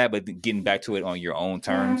back to that, but getting back to it on your own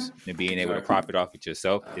terms and being able to profit off it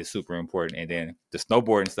yourself is super important. And then the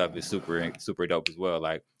snowboarding stuff is super, super dope as well.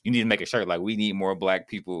 Like you need to make a shirt like we need more black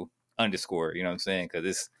people _, you know what I'm saying? Because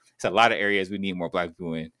it's a lot of areas we need more black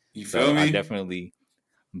people in. You feel me? I definitely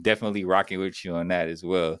rocking with you on that as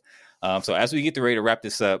well. So as we get ready to wrap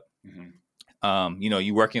this up,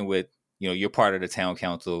 you working with, you're part of the town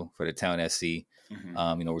council for the town SC.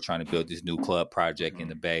 We're trying to build this new club project in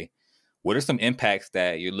the Bay. What are some impacts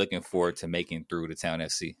that you're looking forward to making through the town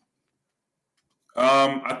SC?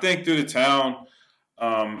 I think through the town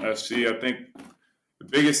FC, I think the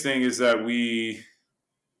biggest thing is that we,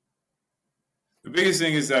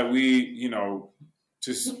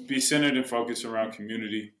 just be centered and focused around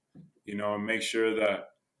community, and make sure that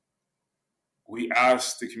we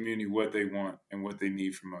ask the community what they want and what they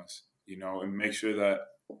need from us, and make sure that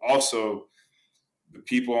also the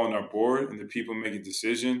people on our board and the people making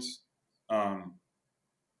decisions,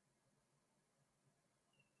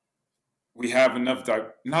 we have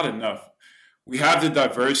not enough. We have the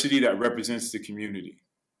diversity that represents the community,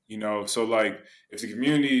 So like, if the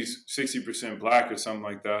community is 60% black or something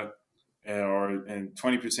like that, and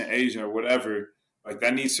 20% Asian or whatever, like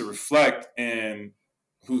that needs to reflect in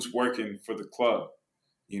who's working for the club,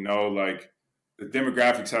 Like the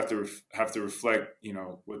demographics have to reflect,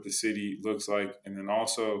 what the city looks like, and then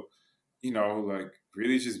also, like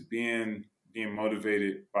really just being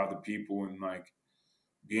motivated by the people and like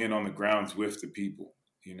being on the grounds with the people,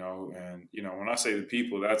 and when I say the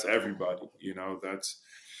people, that's everybody, that's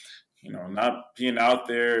not being out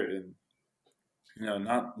there and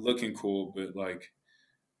not looking cool, but like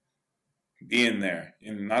being there.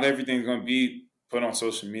 And not everything's gonna be put on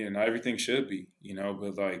social media. Not everything should be,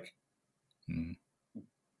 but like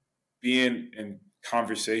being in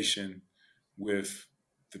conversation with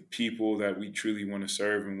the people that we truly want to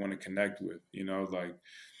serve and want to connect with, like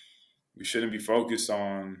we shouldn't be focused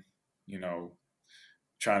on,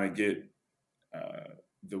 trying to get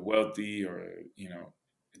the wealthy or,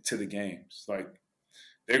 to the games. Like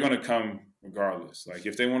they're going to come regardless. Like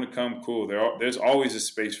if they want to come, cool. There's always a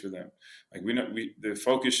space for them. Like the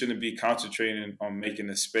focus shouldn't be concentrating on making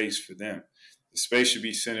a space for them. The space should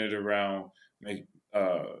be centered around the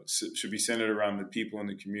people in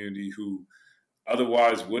the community who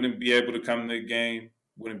otherwise wouldn't be able to come to the game,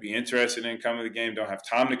 wouldn't be interested in coming to the game, don't have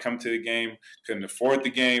time to come to the game, couldn't afford the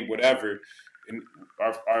game, whatever. And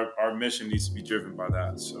our mission needs to be driven by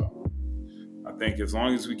that. So I think as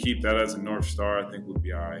long as we keep that as a North Star, I think we'll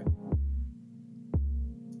be all right.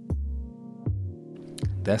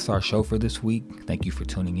 That's our show for this week. Thank you for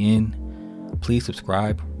tuning in. Please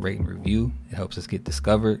subscribe, rate, and review. It helps us get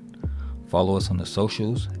discovered. Follow us on the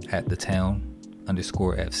socials at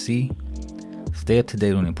 @thetown_FC. Stay up to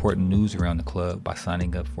date on important news around the club by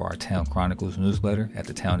signing up for our Town Chronicles newsletter at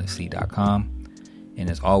thetownfc.com. And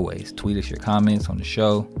as always, tweet us your comments on the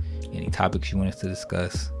show, any topics you want us to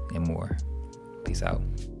discuss, and more. Peace out.